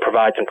 also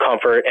provide some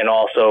comfort, and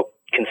also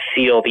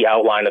conceal the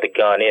outline of the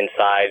gun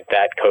inside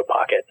that coat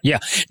pocket. Yeah.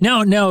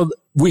 Now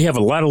we have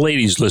a lot of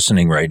ladies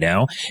listening right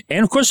now.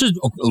 And of course, there's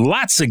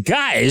lots of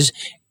guys.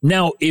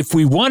 Now, if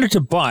we wanted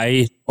to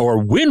buy, or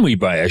when we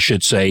buy, I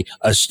should say,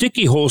 a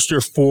sticky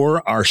holster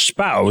for our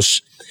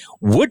spouse,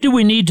 what do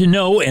we need to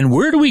know and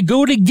where do we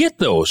go to get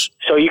those?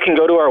 So you can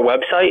go to our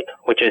website,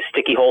 which is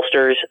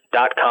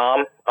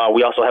stickyholsters.com.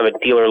 We also have a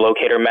dealer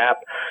locator map.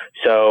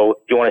 So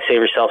if you want to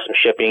save yourself some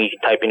shipping, you can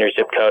type in your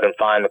zip code and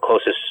find the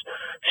closest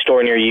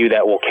store near you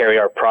that will carry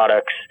our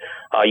products.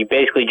 You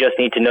basically just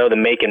need to know the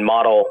make and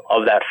model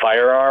of that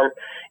firearm.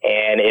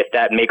 And if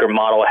that make or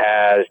model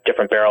has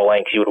different barrel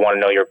lengths, you would want to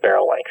know your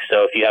barrel length.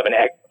 So if you have an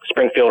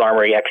Springfield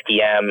Armory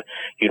XDM,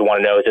 you'd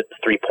want to know is it the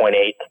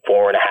 3.8,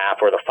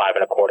 4.5, or the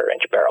 5.25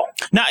 inch barrel.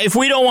 Now, if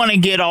we don't want to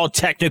get all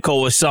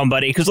technical with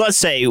somebody, because let's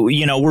say,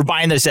 we're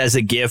buying this as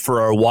a gift for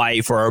our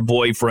wife or our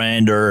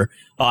boyfriend or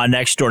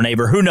next door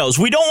neighbor, who knows?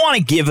 We don't want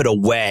to give it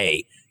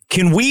away.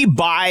 Can we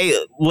buy,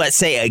 let's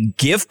say, a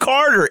gift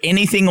card or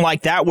anything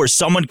like that where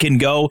someone can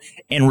go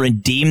and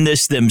redeem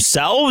this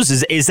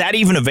themselves? Is that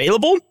even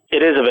available?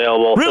 It is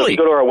available. Really? So if you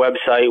go to our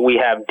website, we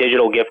have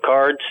digital gift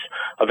cards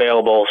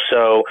available.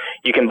 So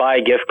you can buy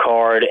a gift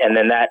card, and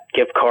then that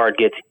gift card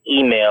gets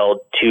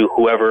emailed to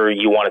whoever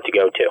you want it to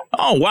go to.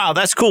 Oh, wow.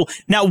 That's cool.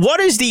 Now, what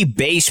is the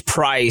base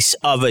price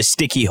of a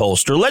sticky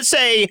holster? Let's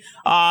say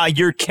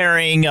you're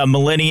carrying a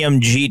Millennium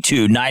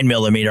G2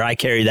 9mm. I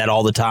carry that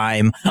all the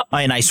time,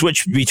 and I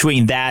switch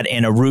between that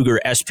and a Ruger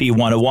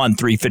SP101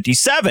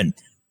 357.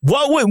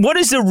 What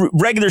does the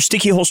regular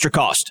sticky holster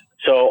cost?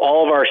 So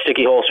all of our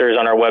sticky holsters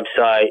on our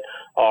website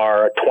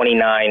are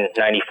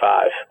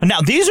 $29.95. Now,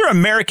 these are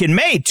American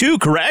made too,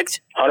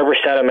 correct?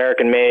 100%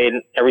 American made.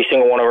 Every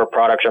single one of our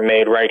products are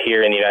made right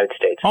here in the United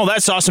States. Oh,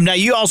 that's awesome. Now,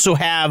 you also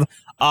have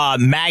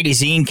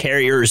magazine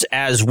carriers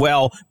as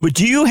well. But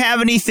do you have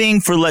anything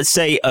for, let's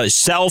say, a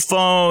cell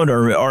phone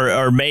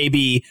or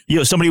maybe,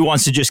 somebody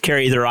wants to just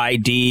carry their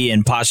ID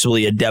and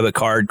possibly a debit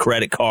card,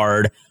 credit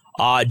card?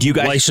 Do you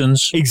guys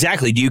license?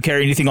 Exactly. Do you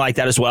carry anything like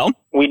that as well?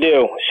 We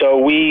do. So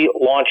we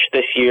launched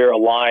this year a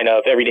line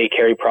of everyday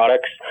carry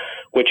products,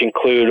 which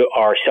include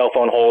our cell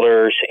phone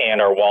holders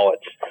and our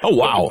wallets. Oh,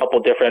 wow. There's a couple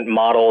different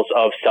models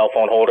of cell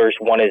phone holders.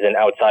 One is an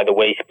outside the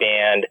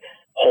waistband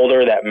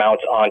holder that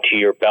mounts onto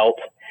your belt.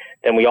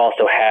 Then we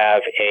also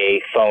have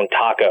a phone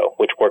taco,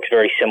 which works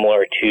very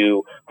similar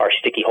to our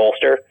sticky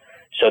holster.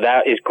 So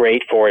that is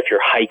great for if you're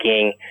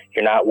hiking,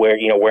 you're not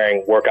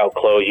wearing workout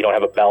clothes, you don't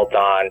have a belt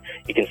on.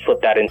 You can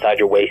slip that inside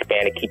your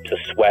waistband. It keeps the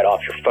sweat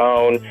off your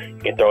phone.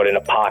 You can throw it in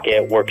a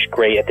pocket. Works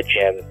great at the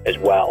gym as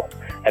well.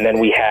 And then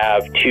we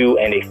have 2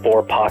 and a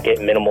 4-pocket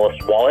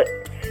minimalist wallet.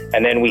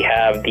 And then we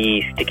have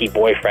the Sticky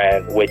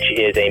Boyfriend, which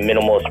is a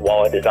minimalist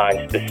wallet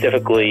designed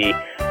specifically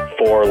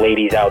for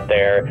ladies out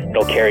there.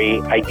 It'll carry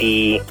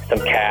ID, some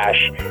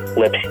cash,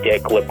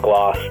 lipstick, lip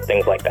gloss,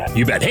 things like that.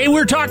 You bet. Hey,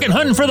 we're talking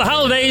hunting for the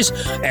holidays,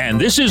 and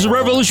this is The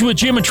Revolution with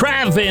Jim and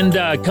Trav,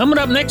 and coming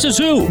up next is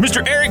who?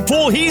 Mr. Eric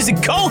Poole. He's the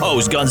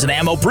co-host Guns and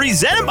Ammo,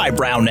 presented by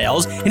Brown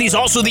Nails, and he's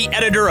also the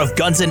editor of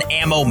Guns and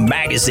Ammo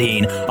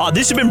magazine.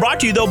 This has been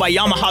brought to you, though, by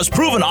Yamaha's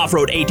proven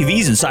off-road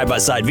ATVs and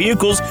side-by-side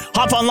vehicles.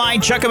 Hop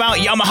online, check them out,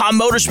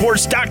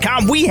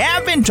 YamahaMotorsports.com. We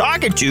have been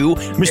talking to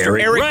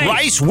Mr. Eric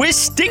Rice with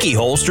Sticky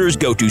Holsters.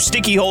 Go to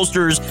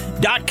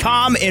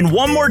stickyholsters.com. And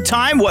one more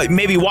time,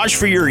 maybe watch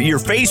for your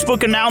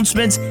Facebook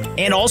announcements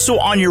and also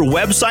on your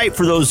website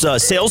for those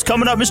sales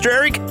coming up, Mr.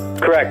 Eric?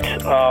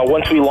 Correct.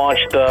 Once we launch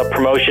the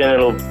promotion,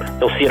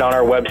 you'll see it on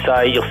our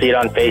website, you'll see it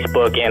on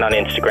Facebook and on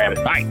Instagram.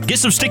 All right, get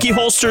some sticky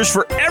holsters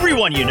for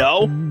everyone you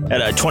know.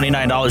 at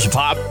 $29 a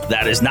pop.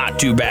 That is not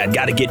too bad.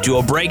 Got to get to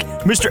a break.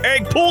 Mr.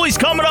 Eric Pooley's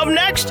coming up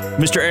next.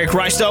 Mr. Eric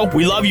Rice, though,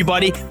 we love you,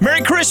 buddy.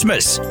 Merry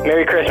Christmas.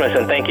 Merry Christmas,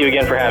 and thank you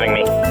again for having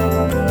me.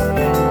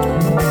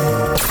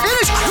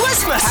 It is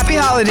Christmas! Happy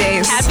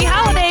holidays. Happy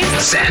holidays.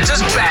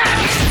 Santa's back.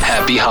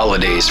 Happy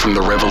holidays from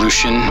the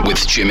Revolution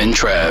with Jim and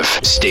Trav.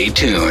 Stay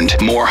tuned.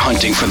 More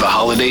hunting for the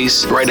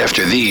holidays right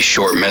after these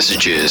short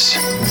messages.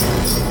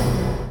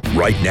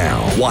 Right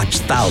now, watch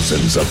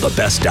thousands of the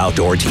best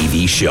outdoor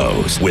TV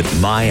shows with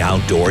My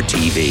Outdoor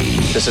TV.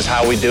 This is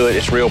how we do it.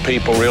 It's real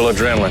people, real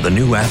adrenaline. The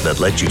new app that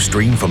lets you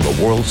stream from the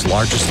world's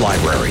largest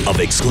library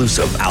of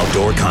exclusive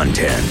outdoor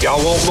content.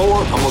 Y'all want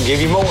more? I'm going to give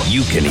you more.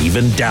 You can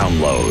even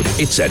download.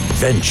 It's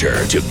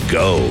adventure to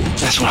go.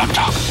 That's what I'm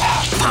talking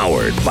about.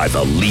 Powered by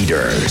the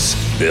leaders.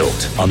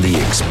 Built on the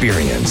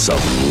experience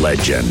of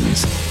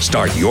legends.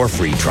 Start your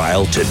free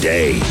trial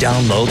today.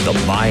 Download the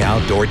My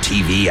Outdoor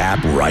TV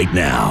app right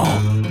now.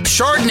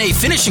 Chardonnay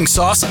finishing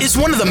sauce is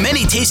one of the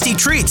many tasty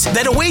treats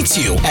that awaits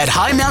you at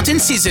High Mountain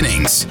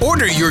Seasonings.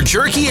 Order your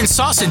jerky and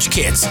sausage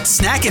kits,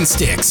 snack and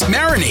sticks,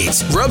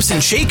 marinades, rubs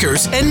and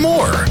shakers, and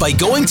more by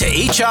going to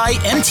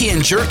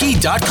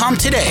HIMTNJerky.com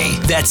today.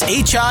 That's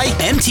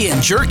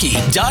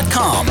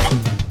HIMTNJerky.com.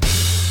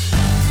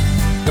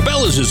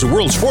 Cabela's is the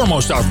world's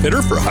foremost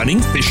outfitter for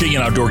hunting, fishing,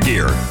 and outdoor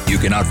gear. You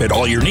can outfit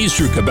all your needs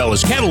through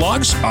Cabela's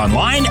catalogs,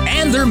 online,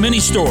 and their mini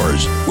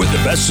stores. With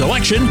the best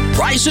selection,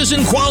 prices,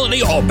 and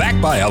quality, all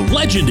backed by a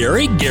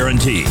legendary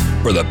guarantee.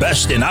 For the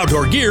best in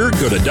outdoor gear,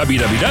 go to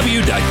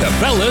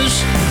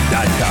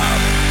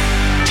www.cabela's.com.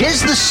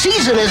 'Tis the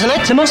season, isn't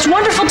it? The most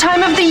wonderful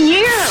time of the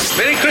year.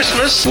 Merry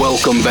Christmas.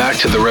 Welcome back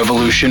to the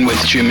Revolution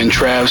with Jim and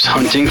Trav's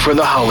Hunting for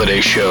the Holiday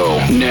Show.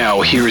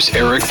 Now, here's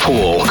Eric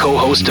Poole,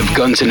 co-host of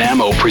Guns and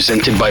Ammo,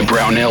 presented by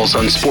Brownells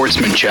on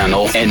Sportsman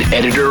Channel, and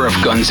editor of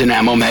Guns and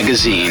Ammo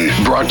magazine.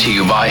 Brought to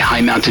you by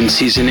High Mountain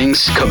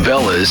Seasonings,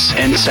 Cabela's,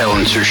 and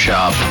Silencer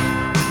Shop.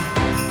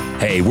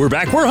 Hey, we're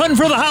back. We're hunting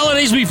for the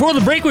holidays. Before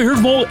the break, we heard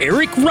from old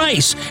Eric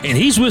Rice, and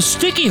he's with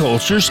Sticky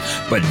Holsters,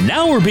 but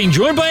now we're being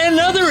joined by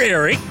another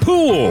Eric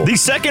Poole. The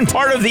second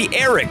part of the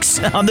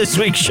Erics on this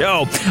week's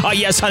show.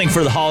 Yes, hunting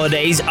for the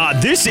holidays.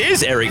 This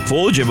is Eric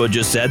Poole. Jimbo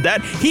just said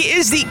that. He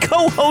is the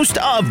co-host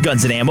of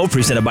Guns and Ammo,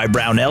 presented by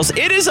Brownells.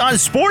 It is on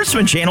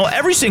Sportsman Channel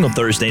every single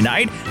Thursday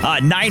night,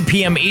 9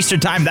 p.m. Eastern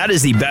Time. That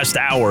is the best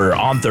hour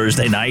on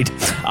Thursday night.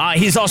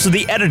 He's also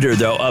the editor,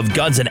 though, of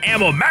Guns and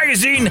Ammo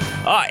magazine.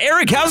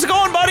 Eric, how's it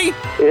going, buddy?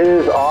 It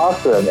is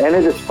awesome, and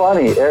it is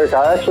funny, Eric.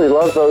 I actually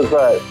love those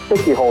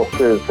sticky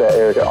holsters that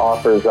Eric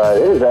offers.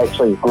 It is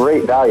actually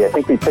great value. I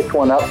think we picked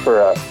one up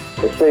for a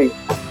SIG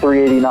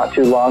 380 not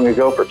too long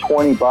ago for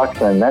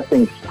 $20, and that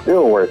thing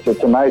still works.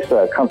 It's a nice,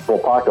 comfortable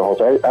pocket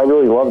holster. I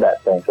really love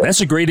that thing.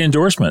 That's a great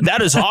endorsement.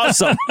 That is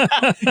awesome.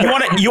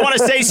 You want to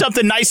say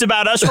something nice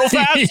about us real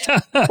fast?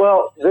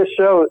 Well, this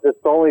show is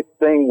the only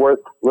thing worth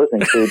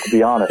listening to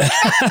be honest.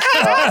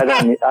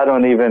 I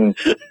don't even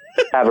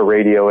have a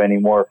radio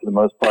anymore for the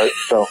most part.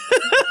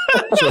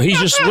 So he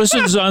just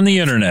listens on the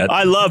internet.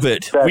 I love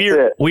it.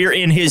 We're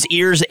in his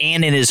ears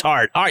and in his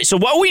heart. All right, so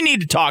what we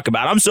need to talk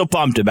about, I'm so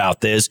pumped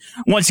about this.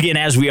 Once again,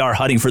 as we are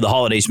hunting for the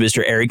holidays,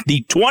 Mr. Eric,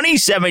 the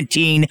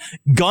 2017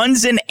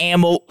 Guns and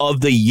Ammo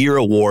of the Year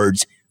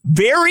Awards.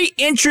 Very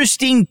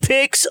interesting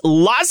picks,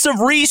 lots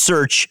of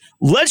research.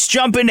 Let's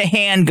jump into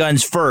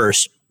handguns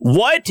first.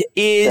 What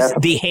is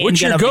the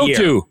handgun of the year?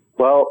 Go-to?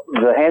 Well,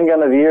 the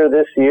handgun of the year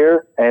this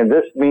year, and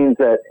this means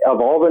that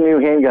of all the new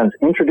handguns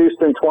introduced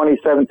in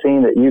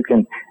 2017 that you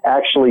can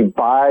actually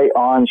buy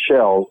on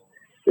shelves,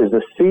 is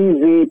the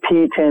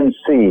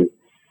CZ-P10C.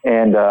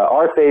 And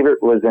our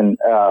favorite was in,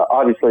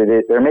 obviously,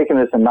 they're making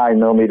this in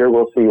 9mm.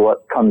 We'll see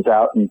what comes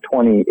out in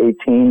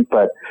 2018.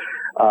 But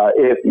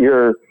if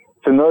you're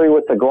familiar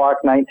with the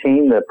Glock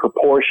 19, the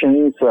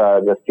proportions,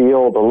 the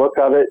feel, the look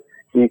of it,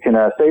 you can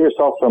save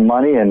yourself some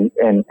money and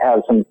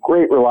have some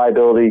great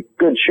reliability,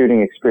 good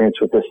shooting experience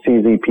with the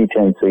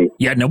CZ-P10C.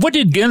 Yeah, now what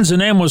did Guns and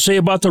Ammo say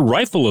about the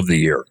rifle of the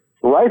year?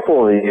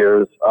 Rifle of the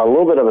year is a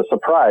little bit of a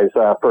surprise.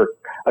 For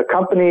a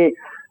company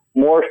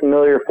more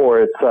familiar for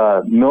its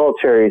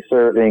military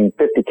serving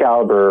 50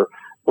 caliber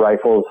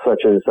rifles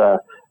such as the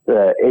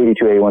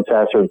 82A1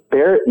 Sasser,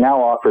 Barrett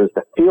now offers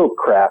the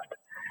Fieldcraft,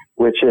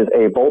 which is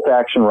a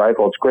bolt-action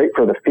rifle. It's great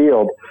for the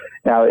field.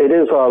 Now, it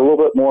is a little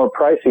bit more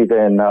pricey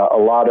than a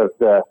lot of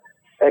the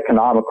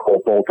economical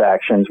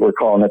bolt-actions. We're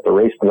calling it the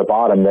race to the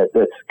bottom that's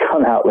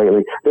come out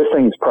lately. This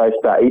thing's priced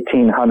about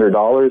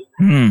 $1,800.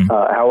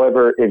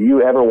 However, if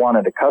you ever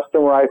wanted a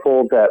custom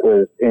rifle that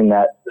was in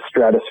that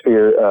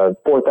stratosphere of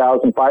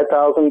 $4,000,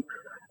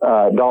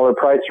 $5,000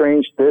 price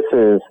range, this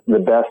is the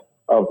best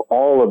of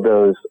all of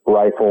those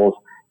rifles,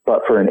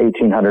 but for an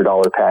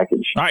 $1,800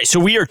 package. All right, so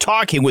we are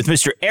talking with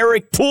Mr.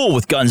 Eric Poole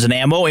with Guns and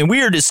Ammo, and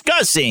we are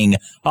discussing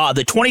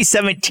the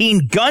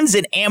 2017 Guns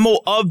and Ammo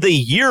of the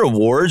Year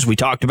Awards. We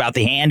talked about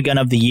the handgun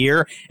of the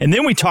year, and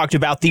then we talked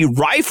about the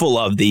rifle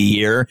of the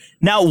year.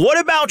 Now, what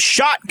about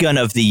shotgun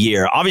of the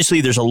year?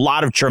 Obviously, there's a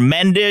lot of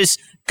tremendous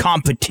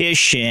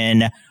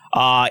competition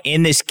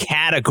in this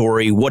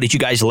category. What did you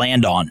guys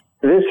land on?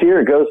 This year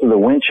it goes to the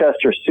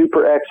Winchester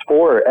Super X4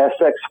 or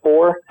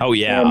SX4. Oh,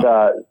 yeah. And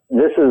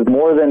this is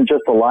more than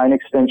just a line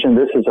extension.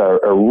 This is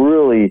a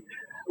really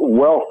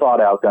well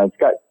thought out gun. It's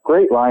got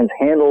great lines,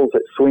 handles,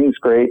 it swings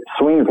great,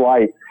 swings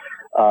light,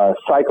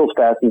 cycles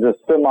fast. It's a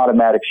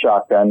semi-automatic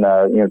shotgun.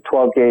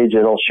 12 gauge.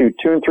 It'll shoot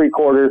 2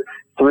 3/4,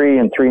 3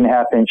 and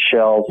 3.5 inch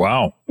shells.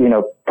 Wow.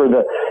 For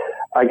the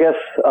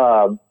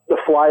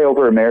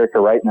flyover America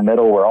right in the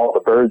middle where all the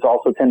birds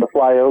also tend to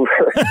fly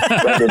over.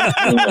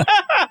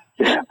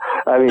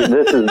 I mean,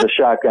 this is the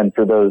shotgun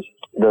for those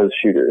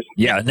shooters.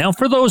 Yeah. Now,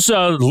 for those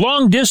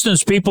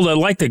long-distance people that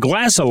like the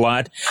glass a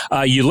lot,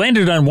 you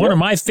landed on one of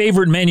my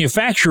favorite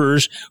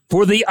manufacturers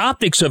for the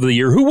optics of the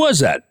year. Who was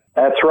that?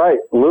 That's right.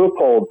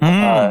 Leupold,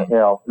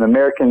 an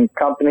American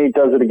company,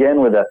 does it again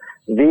with a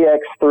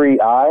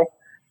VX3i.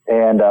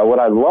 And what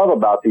I love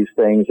about these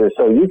things is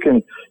you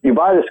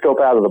buy the scope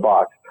out of the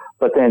box,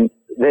 but then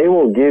they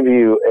will give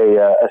you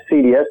a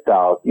CDS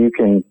dial. You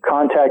can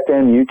contact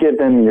them. You give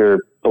them your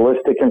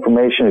ballistic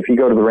information. If you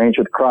go to the range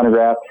with the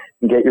chronograph,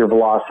 you get your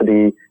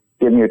velocity,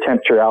 give them your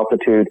temperature,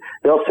 altitude.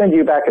 They'll send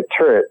you back a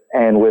turret,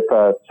 and with,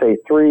 say,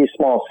 3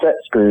 small set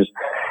screws,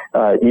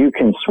 you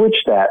can switch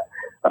that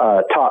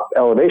top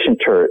elevation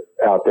turret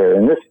out there.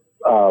 And this,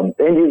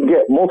 and you can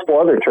get multiple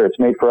other turrets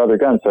made for other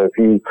guns. So if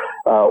you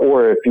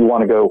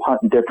want to go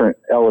hunt different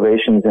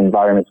elevations,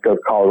 environments, go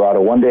to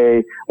Colorado one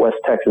day, West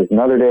Texas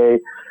another day.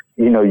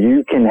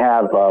 You can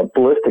have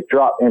ballistic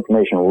drop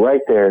information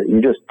right there.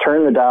 You just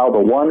turn the dial to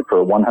 1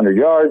 for 100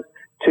 yards,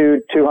 2,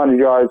 200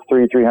 yards,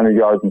 3, 300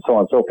 yards, and so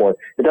on and so forth.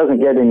 It doesn't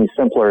get any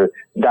simpler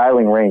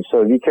dialing range.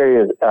 So if you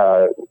carry a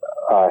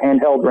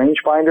handheld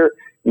rangefinder,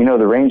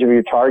 the range of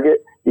your target,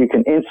 you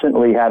can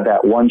instantly have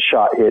that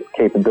one-shot hit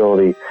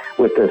capability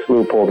with this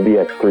Leupold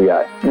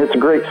VX3i. And it's a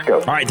great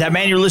scope. All right, that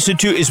man you're listening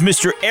to is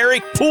Mr.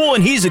 Eric Poole,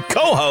 and he's a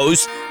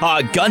co-host,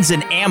 Guns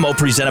and Ammo,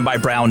 presented by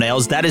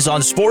Brownells. That is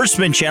on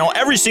Sportsman Channel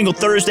every single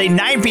Thursday,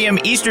 9 p.m.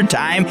 Eastern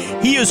Time.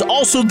 He is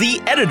also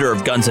the editor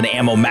of Guns and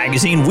Ammo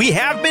magazine. We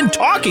have been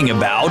talking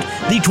about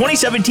the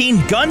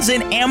 2017 Guns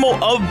and Ammo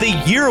of the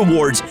Year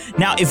Awards.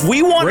 Now, if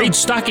we want... Great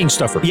stocking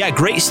stuffer. Yeah,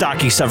 great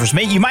stocking stuffers.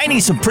 Man, you might need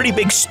some pretty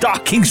big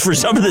stockings for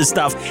some of this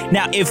stuff.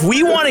 Now, if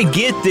we want to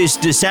get this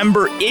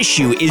December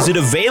issue, is it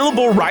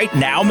available right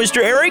now,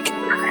 Mr. Eric?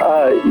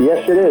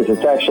 Yes, it is.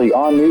 It's actually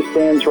on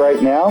newsstands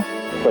right now,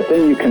 but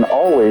then you can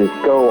always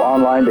go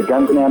online to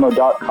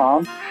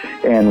gunsandammo.com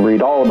and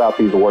read all about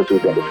these awards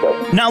we've been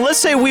discussing. Now, let's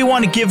say we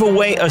want to give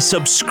away a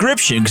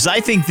subscription, because I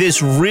think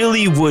this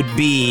really would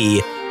be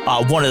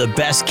one of the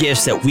best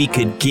gifts that we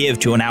could give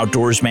to an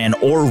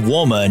outdoorsman or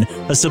woman,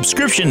 a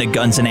subscription to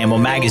Guns and Ammo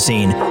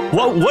magazine.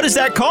 What does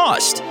that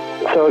cost?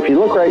 So if you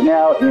look right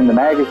now in the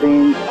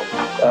magazine,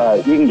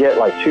 you can get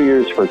like 2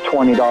 years for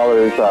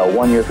 $20,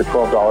 1 year for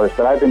 $12.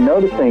 But I've been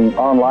noticing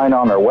online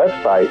on our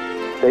website,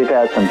 they've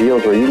had some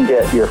deals where you can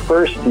get your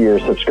first year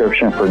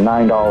subscription for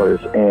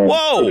 $9.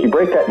 And if you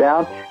break that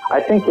down, I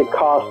think it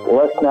costs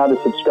less now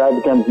to subscribe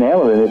to Guns and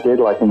Ammo than it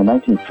did like in the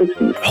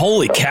 1960s.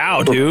 Holy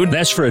cow, dude.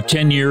 That's for a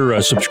 10-year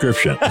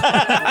subscription.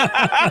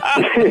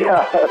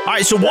 Yeah. All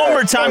right, so one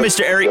more time,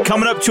 Mr. Eric,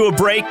 coming up to a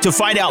break to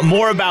find out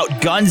more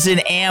about Guns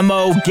and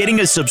Ammo,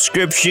 getting a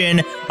subscription,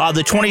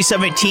 the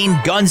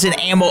 2017 Guns and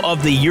Ammo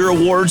of the Year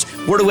Awards.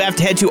 Where do we have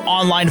to head to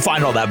online to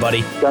find all that,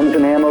 buddy?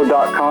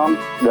 Gunsandammo.com.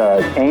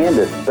 The and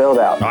is spelled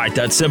out. All right,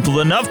 that's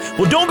simple enough.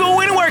 Well, don't go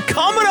anywhere.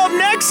 Coming up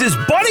next is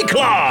Bunny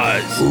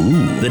Claws.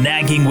 Ooh. The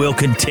nagging will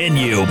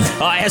continue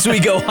as we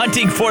go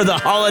hunting for the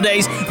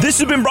holidays. This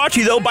has been brought to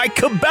you, though, by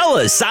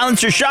Cabela's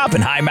Silencer Shop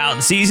and High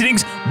Mountain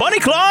Seasonings. Bunny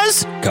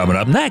Claws coming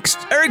up next.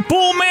 Eric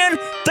Poole, man,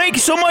 thank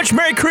you so much.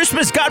 Merry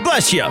Christmas. God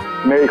bless you.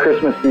 Merry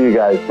Christmas to you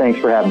guys. Thanks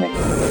for having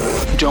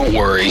me. Don't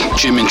worry,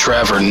 Jim and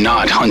Trav are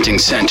not hunting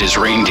Santa's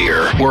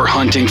reindeer. We're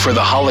hunting for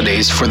the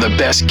holidays for the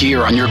best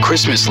gear on your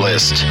Christmas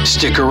list.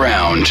 Stick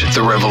around.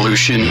 The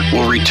revolution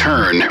will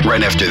return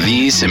right after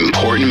these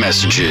important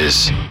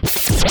messages.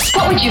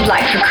 What would you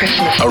like for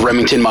Christmas? A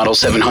Remington Model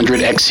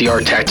 700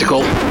 XCR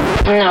Tactical?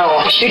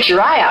 No, shoot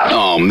your eye out.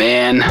 Oh,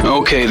 man.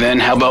 Okay, then,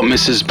 how about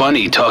Mrs.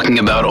 Bunny talking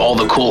about all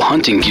the cool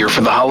hunting gear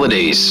for the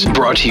holidays?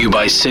 Brought to you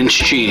by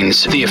Cinch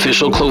Jeans, the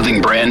official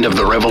clothing brand of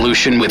the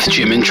Revolution with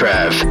Jim and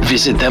Trav.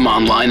 Visit them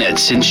online at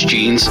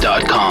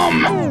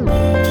cinchjeans.com.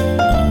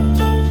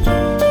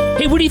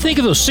 Hey, what do you think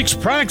of those 6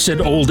 products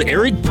that old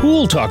Eric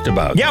Poole talked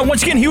about? Yeah,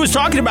 once again, he was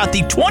talking about the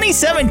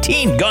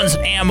 2017 Guns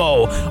and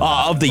Ammo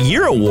of the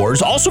Year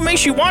Awards. Also, make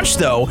sure you watch,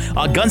 though,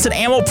 Guns and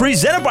Ammo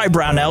presented by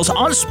Brownells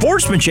on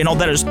Sportsman Channel.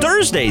 That is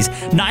Thursdays,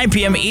 9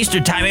 p.m.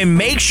 Eastern Time. And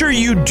make sure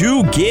you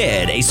do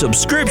get a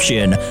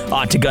subscription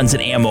to Guns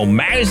and Ammo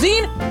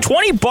magazine.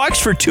 $20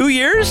 for 2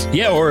 years?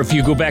 Yeah, or if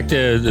you go back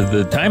to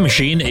the time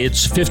machine,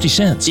 it's 50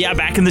 cents. Yeah,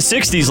 back in the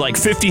 60s, like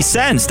 50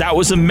 cents. That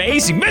was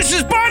amazing.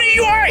 Mrs. Bunny,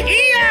 you are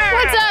here!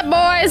 What's up,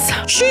 boys?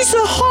 She's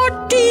a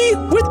hot Dee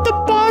with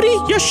the body.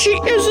 Yes, she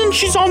is, and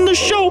she's on the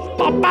show.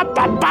 Bop, bop,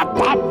 bop, bop,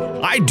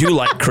 bop. I do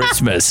like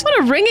Christmas. What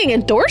a ringing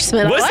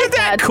endorsement. Wasn't I like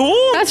that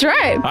cool? That's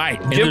right. All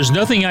right. And there's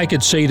nothing I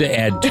could say to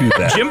add to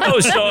that.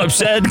 Jimbo's so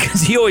upset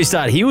because he always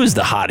thought he was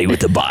the hottie with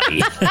the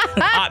body.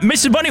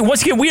 Mrs. Bunny,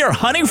 once again, we are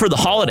hunting for the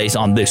holidays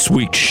on this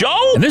week's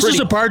show. And this is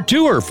a part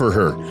tour for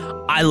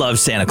her. I love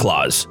Santa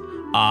Claus.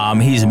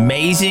 He's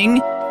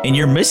amazing. And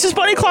you're Mrs.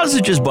 Bunny Claus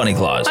or just Bunny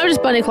Claus? I'm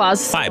just Bunny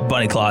Claus. All right,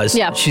 Bunny Claus.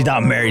 Yeah. She's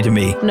not married to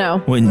me. No.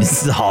 When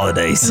it's the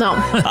holidays. No.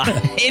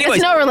 Anyways,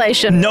 it's no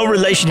relation. No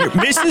relation here.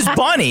 Mrs.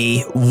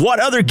 Bunny,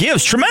 what other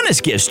gifts, tremendous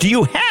gifts, do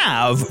you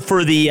have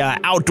for the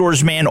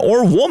outdoors man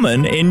or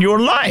woman in your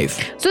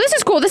life? So this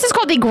is cool. This is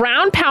called the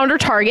Ground Pounder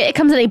Target. It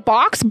comes in a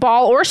box,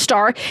 ball, or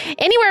star,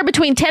 anywhere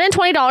between $10 and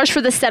 $20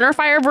 for the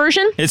centerfire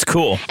version. It's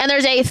cool. And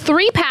there's a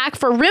 3-pack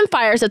for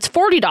rimfires that's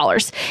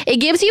 $40. It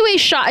gives you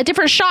a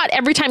different shot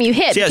every time you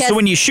hit. Yeah, so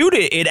when you shoot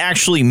it, it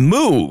actually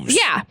moves.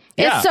 Yeah.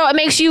 So it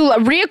makes you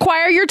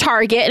reacquire your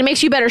target, and it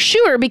makes you a better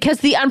shooter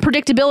because the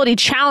unpredictability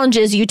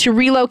challenges you to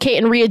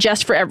relocate and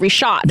readjust for every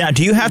shot. Now,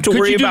 do you have to worry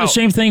Could you do the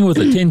same thing with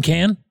a tin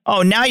can?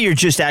 Oh, now you're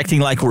just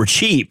acting like we're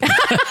cheap.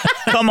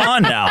 Come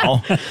on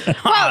now.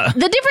 Well,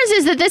 the difference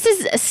is that this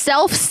is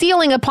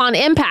self-sealing upon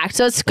impact,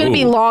 so it's going to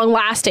be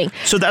long-lasting.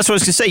 So that's what I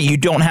was going to say. You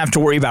don't have to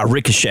worry about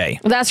ricochet.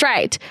 That's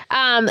right.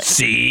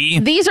 See?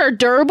 These are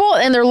durable,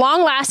 and they're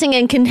long-lasting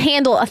and can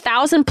handle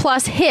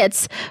 1,000+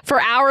 hits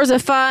for hours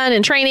of fun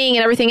and training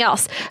and everything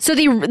else. So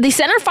the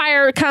center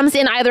fire comes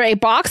in either a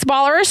box,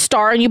 ball, or a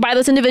star, and you buy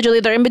those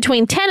individually. They're in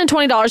between $10 and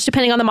 $20,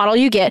 depending on the model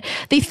you get.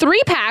 The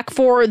 3-pack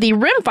for the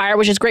rim fire,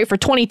 which is great for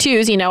 22s,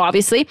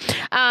 obviously,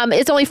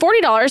 it's only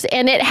 $40,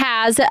 and it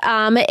has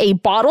a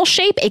bottle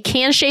shape, a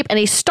can shape, and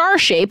a star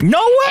shape. No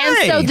way!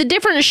 And so the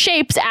different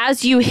shapes,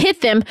 as you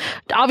hit them,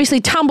 obviously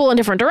tumble in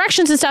different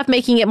directions and stuff,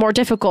 making it more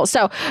difficult.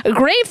 So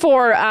great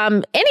for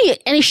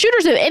any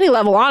shooters at any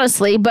level,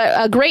 honestly, but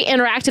a great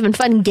interactive and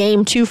fun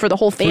game, too, for the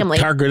whole family.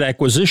 For target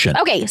acquisition.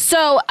 Okay,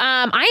 so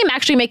I am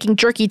actually making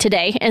jerky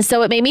today, and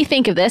so it made me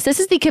think of this. This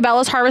is the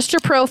Cabela's Harvester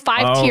Pro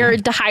 5-tier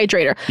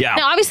dehydrator. Yeah.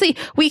 Now, obviously,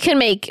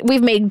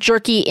 we've made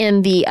jerky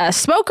in the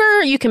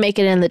smoker. You can make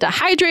it in the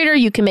dehydrator.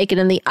 You can make it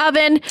in the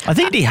oven. I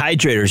think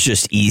dehydrator is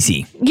just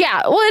easy.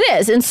 Yeah, well, it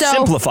is. And so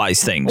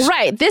simplifies things.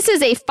 Right. This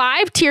is a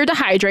 5-tier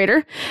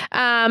dehydrator.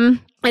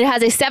 It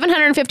has a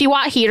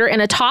 750-watt heater and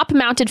a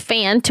top-mounted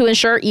fan to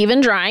ensure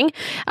even drying.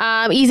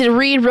 Easy to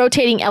read,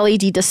 rotating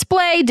LED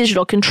display,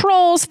 digital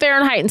controls,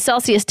 Fahrenheit and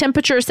Celsius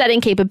temperature setting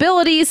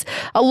capabilities.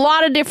 A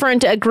lot of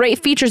different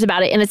great features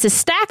about it. And it's a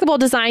stackable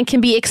design,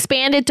 can be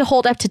expanded to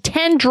hold up to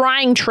 10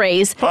 drying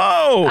trays.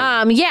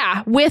 Oh!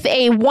 Yeah, with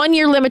a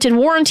 1-year limited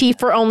warranty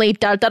for only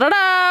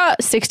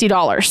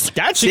 $60.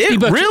 That's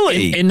it,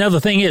 really? And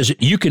another thing is,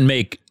 you can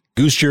make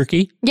goose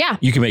jerky. Yeah.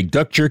 You can make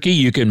duck jerky.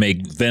 You can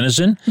make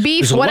venison.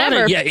 Beef, There's a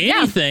whatever. lot of,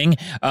 anything.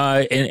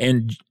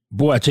 And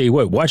boy, I tell you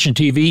what, watching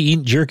TV,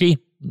 eating jerky,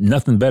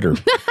 nothing better.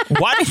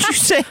 Why did you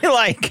say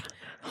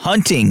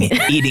hunting,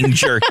 eating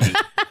jerky?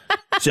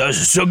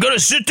 So gonna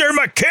sit there in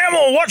my camel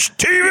and watch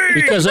TV?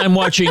 Because I'm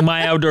watching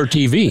My Outdoor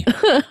TV.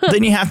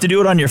 Then you have to do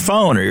it on your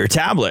phone or your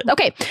tablet.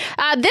 Okay.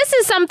 This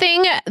is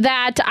something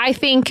that I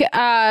think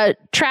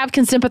Trav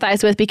can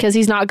sympathize with because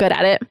he's not good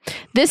at it.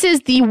 This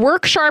is the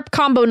Work Sharp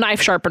Combo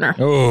Knife Sharpener.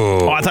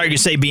 Oh, I thought you were going to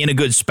say being a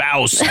good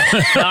spouse.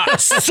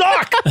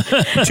 Suck!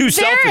 Too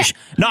selfish.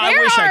 No, I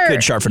wish I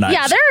could sharpen knives.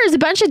 Yeah, there's a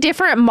bunch of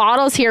different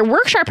models here.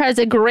 Worksharp has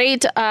a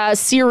great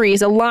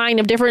series, a line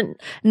of different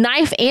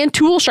knife and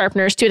tool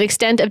sharpeners to an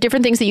extent of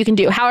different things that you can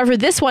do. However,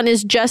 this one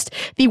is just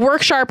the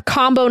Worksharp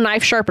Combo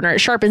Knife Sharpener. It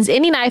sharpens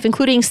any knife,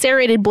 including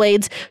serrated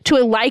blades, to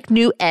a like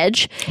new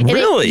edge. And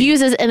Really? It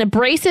uses an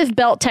abrasive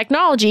belt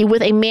technology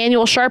with a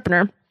manual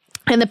sharpener.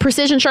 And the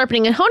precision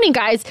sharpening and honing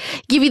guides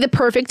give you the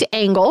perfect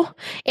angle,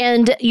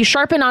 and you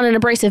sharpen on an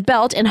abrasive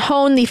belt and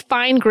hone the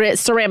fine grit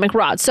ceramic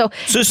rod. So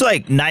it's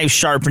like knife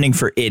sharpening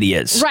for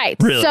idiots. Right.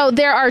 Really? So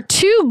there are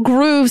 2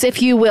 grooves,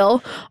 if you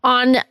will,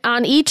 on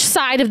each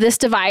side of this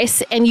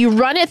device, and you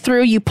run it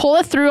through, you pull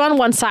it through on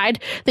one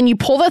side, then you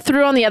pull it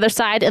through on the other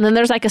side, and then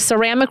there's like a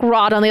ceramic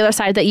rod on the other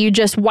side that you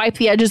just wipe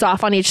the edges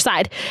off on each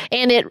side.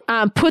 And it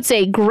puts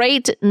a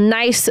great,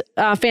 nice,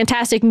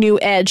 fantastic new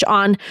edge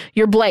on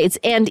your blades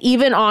and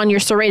even on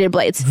your serrated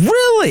blades.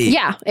 Really?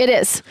 Yeah, it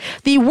is.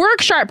 The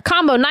Worksharp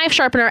Combo Knife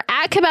Sharpener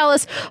at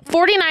Cabela's,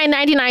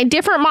 $49.99.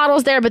 Different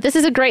models there, but this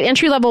is a great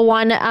entry-level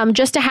one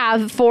just to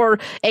have for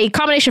a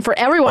combination for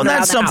everyone. Well,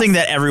 that's something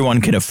that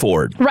everyone can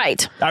afford.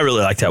 Right. I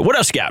really like that. What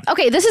else you got?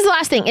 Okay, this is the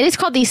last thing. It is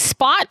called the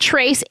Spot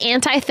Trace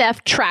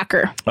Anti-Theft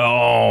Tracker.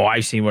 Oh,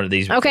 I've seen one of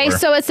these before. Okay,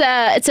 so it's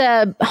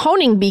a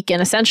honing beacon,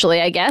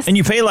 essentially, I guess. And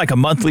you pay like a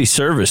monthly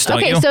service,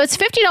 don't you? Okay, so it's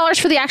 $50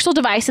 for the actual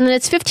device, and then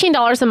it's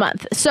 $15 a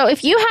month. So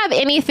if you have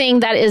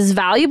anything that is is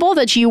valuable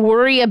that you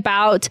worry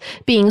about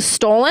being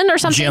stolen or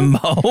something.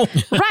 Jimbo.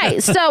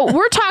 Right. So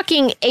we're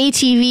talking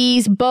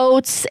ATVs,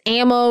 boats,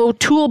 ammo,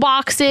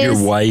 toolboxes.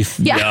 Your wife.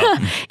 Yeah.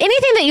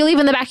 Anything that you leave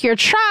in the back of your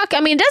truck. I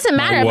mean, it doesn't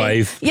matter. My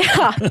wife.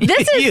 Yeah.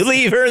 This is, You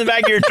leave her in the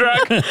back of your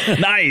truck?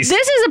 Nice.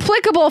 This is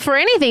applicable for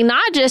anything,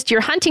 not just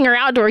your hunting or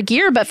outdoor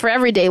gear, but for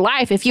everyday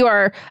life. If you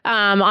are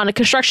on a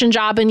construction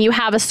job and you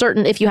have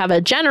if you have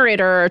a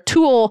generator or a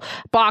tool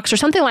box or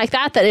something like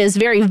that is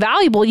very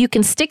valuable, you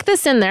can stick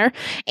this in there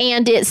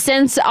and it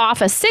sends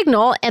off a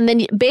signal. And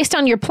then based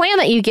on your plan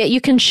that you get,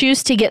 you can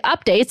choose to get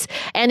updates.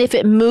 And if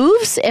it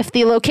moves, if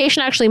the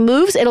location actually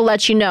moves, it'll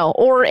let you know.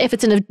 Or if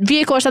it's in a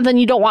vehicle or something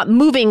you don't want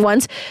moving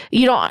ones,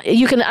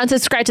 you can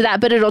unsubscribe to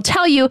that, but it'll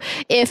tell you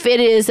if it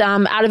is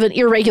out of an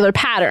irregular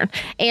pattern.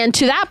 And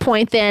to that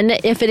point, then,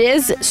 if it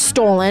is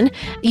stolen,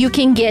 you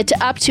can get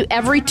up to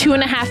every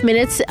 2.5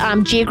 minutes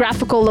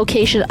geographical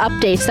location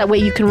updates. That way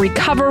you can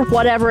recover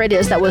whatever it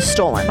is that was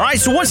stolen. All right,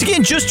 so once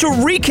again, just to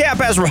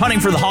recap, as we're hunting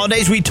for the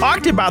holidays, we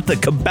talked about the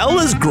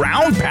Cabela's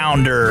Ground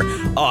Pounder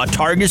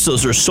targets.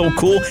 Those are so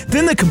cool.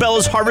 Then the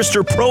Cabela's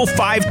Harvester Pro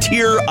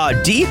 5-tier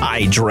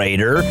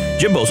dehydrator.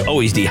 Jimbo's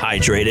always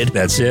dehydrated.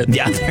 That's it.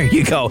 Yeah, there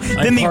you go.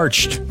 I'm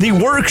parched. The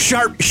Work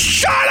Sharp.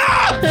 Shut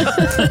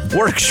up!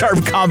 Work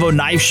Sharp Combo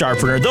Knife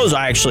Sharpener. Those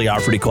actually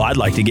are pretty cool. I'd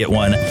like to get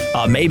one,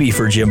 maybe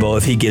for Jimbo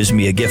if he gives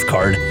me a gift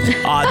card.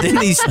 Then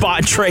the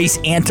Spot Trace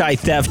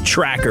Anti-Theft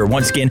Tracker.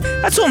 Once again,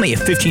 that's only a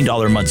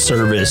 $15 a month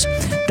service.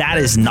 That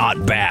is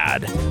not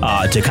bad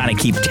to kind of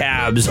keep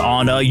tabs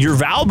on your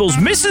valuables.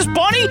 Mrs.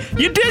 Bunny,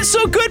 you did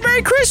so good.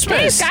 Merry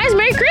Christmas. Thanks, guys.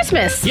 Merry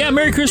Christmas. Yeah,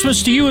 Merry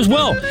Christmas to you as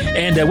well.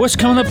 And what's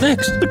coming up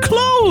next? The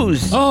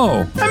clothes.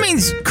 Oh. That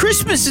means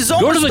Christmas is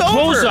almost over. Go to the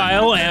clothes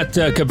aisle at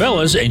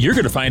Cabela's, and you're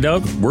going to find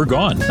out we're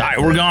gone. All right,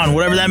 we're gone,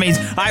 whatever that means.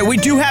 All right, we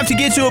do have to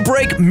get to a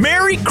break.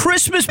 Merry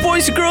Christmas,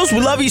 boys and girls. We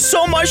love you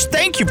so much.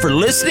 Thank you for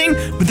listening.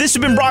 But this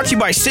has been brought to you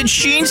by Cinch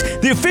Jeans,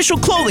 the official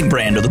clothing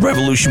brand of the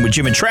Revolution with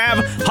Jim and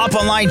Trav. Hop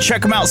online,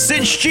 check them out,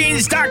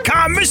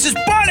 cinchjeans.com. Mrs.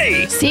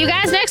 Bunny. See you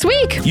guys next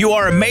week. You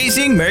are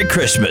amazing. Merry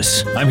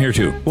Christmas. I'm here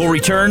too. We'll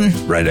return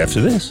right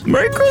after this.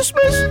 Merry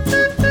Christmas.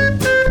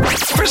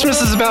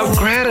 Christmas is about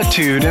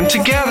gratitude and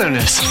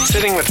togetherness.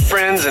 Sitting with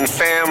friends and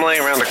family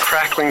around a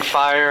crackling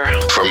fire.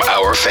 From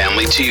our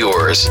family to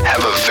yours,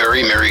 have a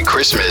very Merry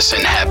Christmas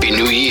and Happy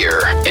New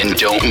Year. And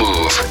don't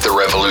move. The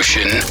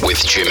Revolution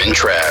with Jim and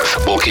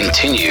Trav will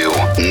continue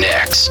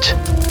next.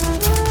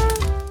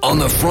 On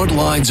the front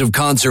lines of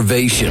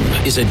conservation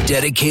is a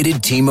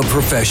dedicated team of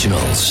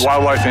professionals.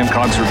 Wildlife and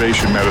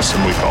conservation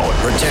medicine, we call it.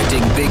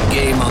 Protecting big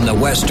game on the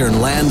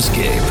western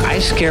landscape. I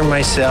scare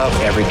myself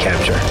every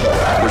capture.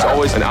 There's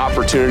always an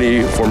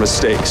opportunity for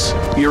mistakes.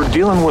 You're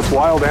dealing with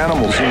wild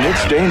animals, and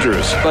it's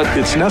dangerous, but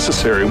it's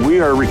necessary.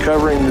 We are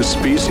recovering the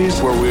species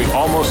where we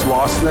almost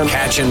lost them.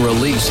 Catch and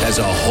Release has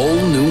a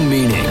whole new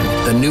meaning.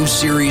 The new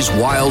series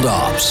Wild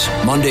Ops,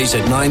 Mondays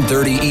at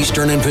 9:30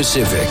 Eastern and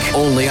Pacific,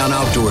 only on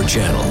Outdoor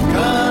Channel.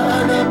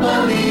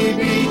 Kaanapali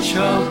Beach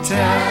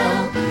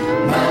Hotel,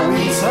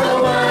 Maui's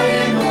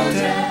Hawaiian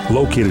Hotel.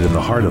 Located in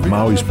the heart of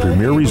Maui's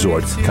premier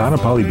resort,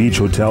 Kaanapali Beach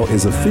Hotel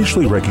is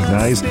officially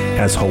recognized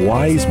as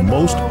Hawaii's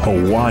most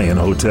Hawaiian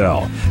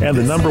hotel and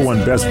the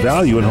 #1 best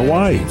value in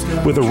Hawaii.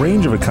 With a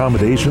range of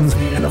accommodations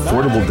and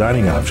affordable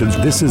dining options,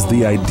 this is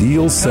the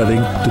ideal setting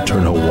to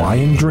turn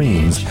Hawaiian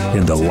dreams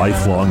into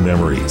lifelong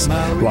memories.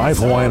 Live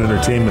Hawaiian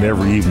entertainment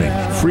every evening,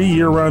 free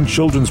year-round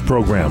children's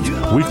programs,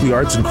 weekly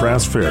arts and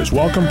crafts fairs,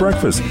 welcome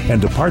breakfast,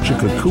 and departure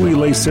kukui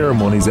lei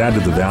ceremonies add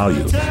to the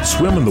value.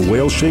 Swim in the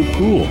whale-shaped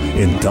pool,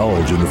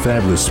 indulge in the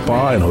fabulous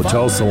spa and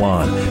hotel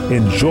salon.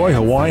 Enjoy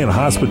Hawaiian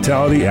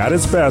hospitality at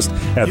its best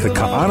at the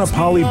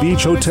Kaanapali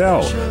Beach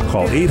Hotel.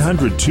 Call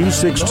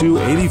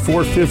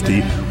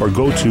 800-262-8450 or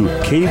go to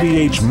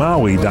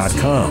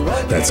kbhmaui.com.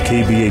 That's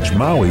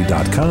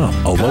kbhmaui.com.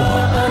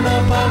 Aloha.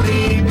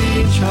 Kaanapali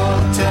Beach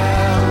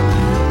Hotel,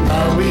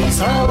 Maui's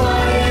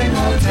Hawaiian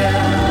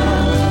Hotel.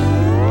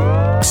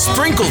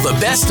 Sprinkle the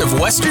best of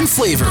Western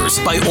flavors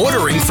by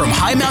ordering from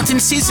High Mountain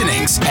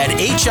Seasonings at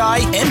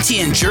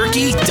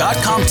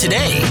HIMTNJerky.com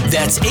today.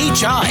 That's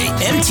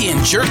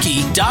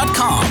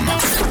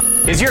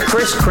HIMTNJerky.com. Is your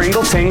Kris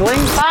Kringle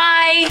tingling?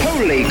 Bye.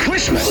 Holy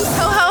Christmas.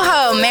 Ho, ho,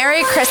 ho.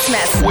 Merry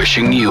Christmas.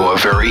 Wishing you a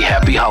very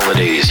happy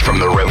holidays from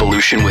the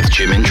Revolution with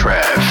Jim and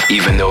Trav.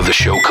 Even though the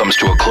show comes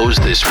to a close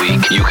this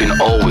week, you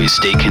can always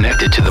stay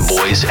connected to the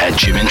boys at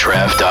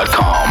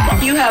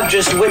jimandtrav.com. You have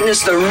just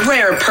witnessed the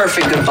rare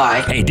perfect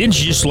goodbye. Hey, didn't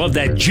you just love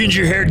that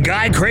ginger-haired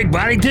guy, Craig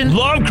Boddington?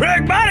 Love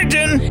Craig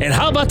Boddington. And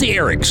how about the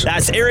Erics?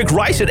 That's Eric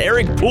Rice and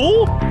Eric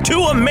Poole.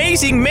 Two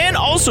amazing men.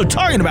 Also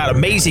talking about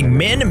amazing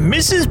men,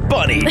 Mrs.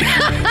 Bunny.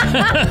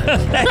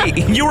 Hey,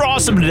 you were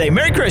awesome today.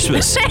 Merry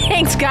Christmas.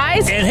 Thanks,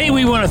 guys. And hey,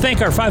 we want to thank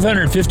our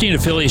 515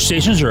 affiliate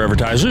stations or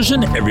advertisers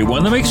and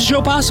everyone that makes the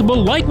show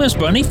possible, like Miss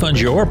Bunny,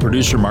 Fungio, our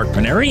producer Mark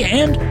Paneri,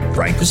 and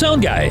Frank the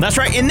Sound Guy. That's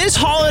right. In this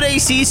holiday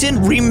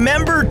season,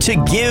 remember to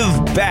give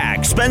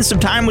back. Spend some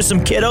time with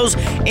some kiddos.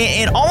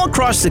 And all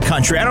across the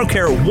country, I don't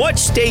care what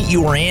state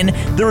you are in,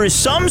 there is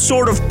some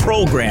sort of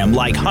program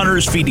like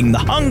Hunters Feeding the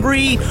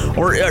Hungry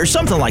or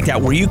something like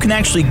that where you can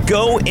actually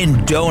go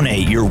and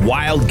donate your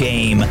wild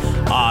game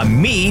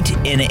meat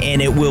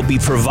and it will be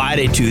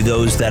provided to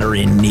those that are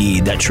in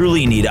need, that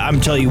truly need it. I'm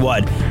telling you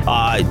what,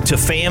 to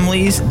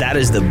families, that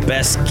is the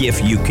best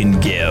gift you can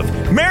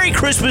give. Merry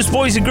Christmas,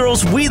 boys and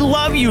girls. We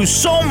love you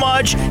so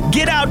much.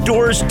 Get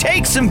outdoors.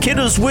 Take some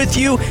kiddos with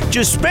you.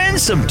 Just spend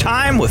some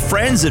time with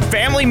friends and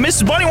family.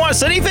 Mrs. Bunny, want to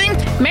say anything?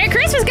 Merry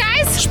Christmas,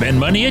 guys. Spend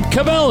money at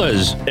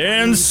Cabela's.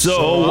 And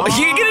so,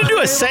 you going to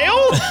do a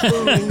sale?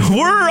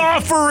 We're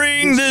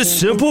offering this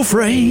simple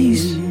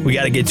phrase. We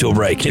got to get to a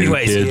break.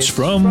 Anyways. It's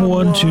from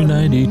 1 to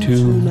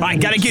 92. All right,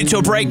 got to get to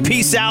a break.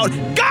 Peace out.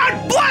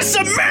 God bless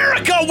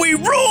America. We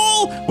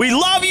rule. We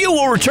love you.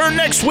 We'll return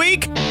next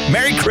week.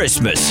 Merry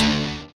Christmas.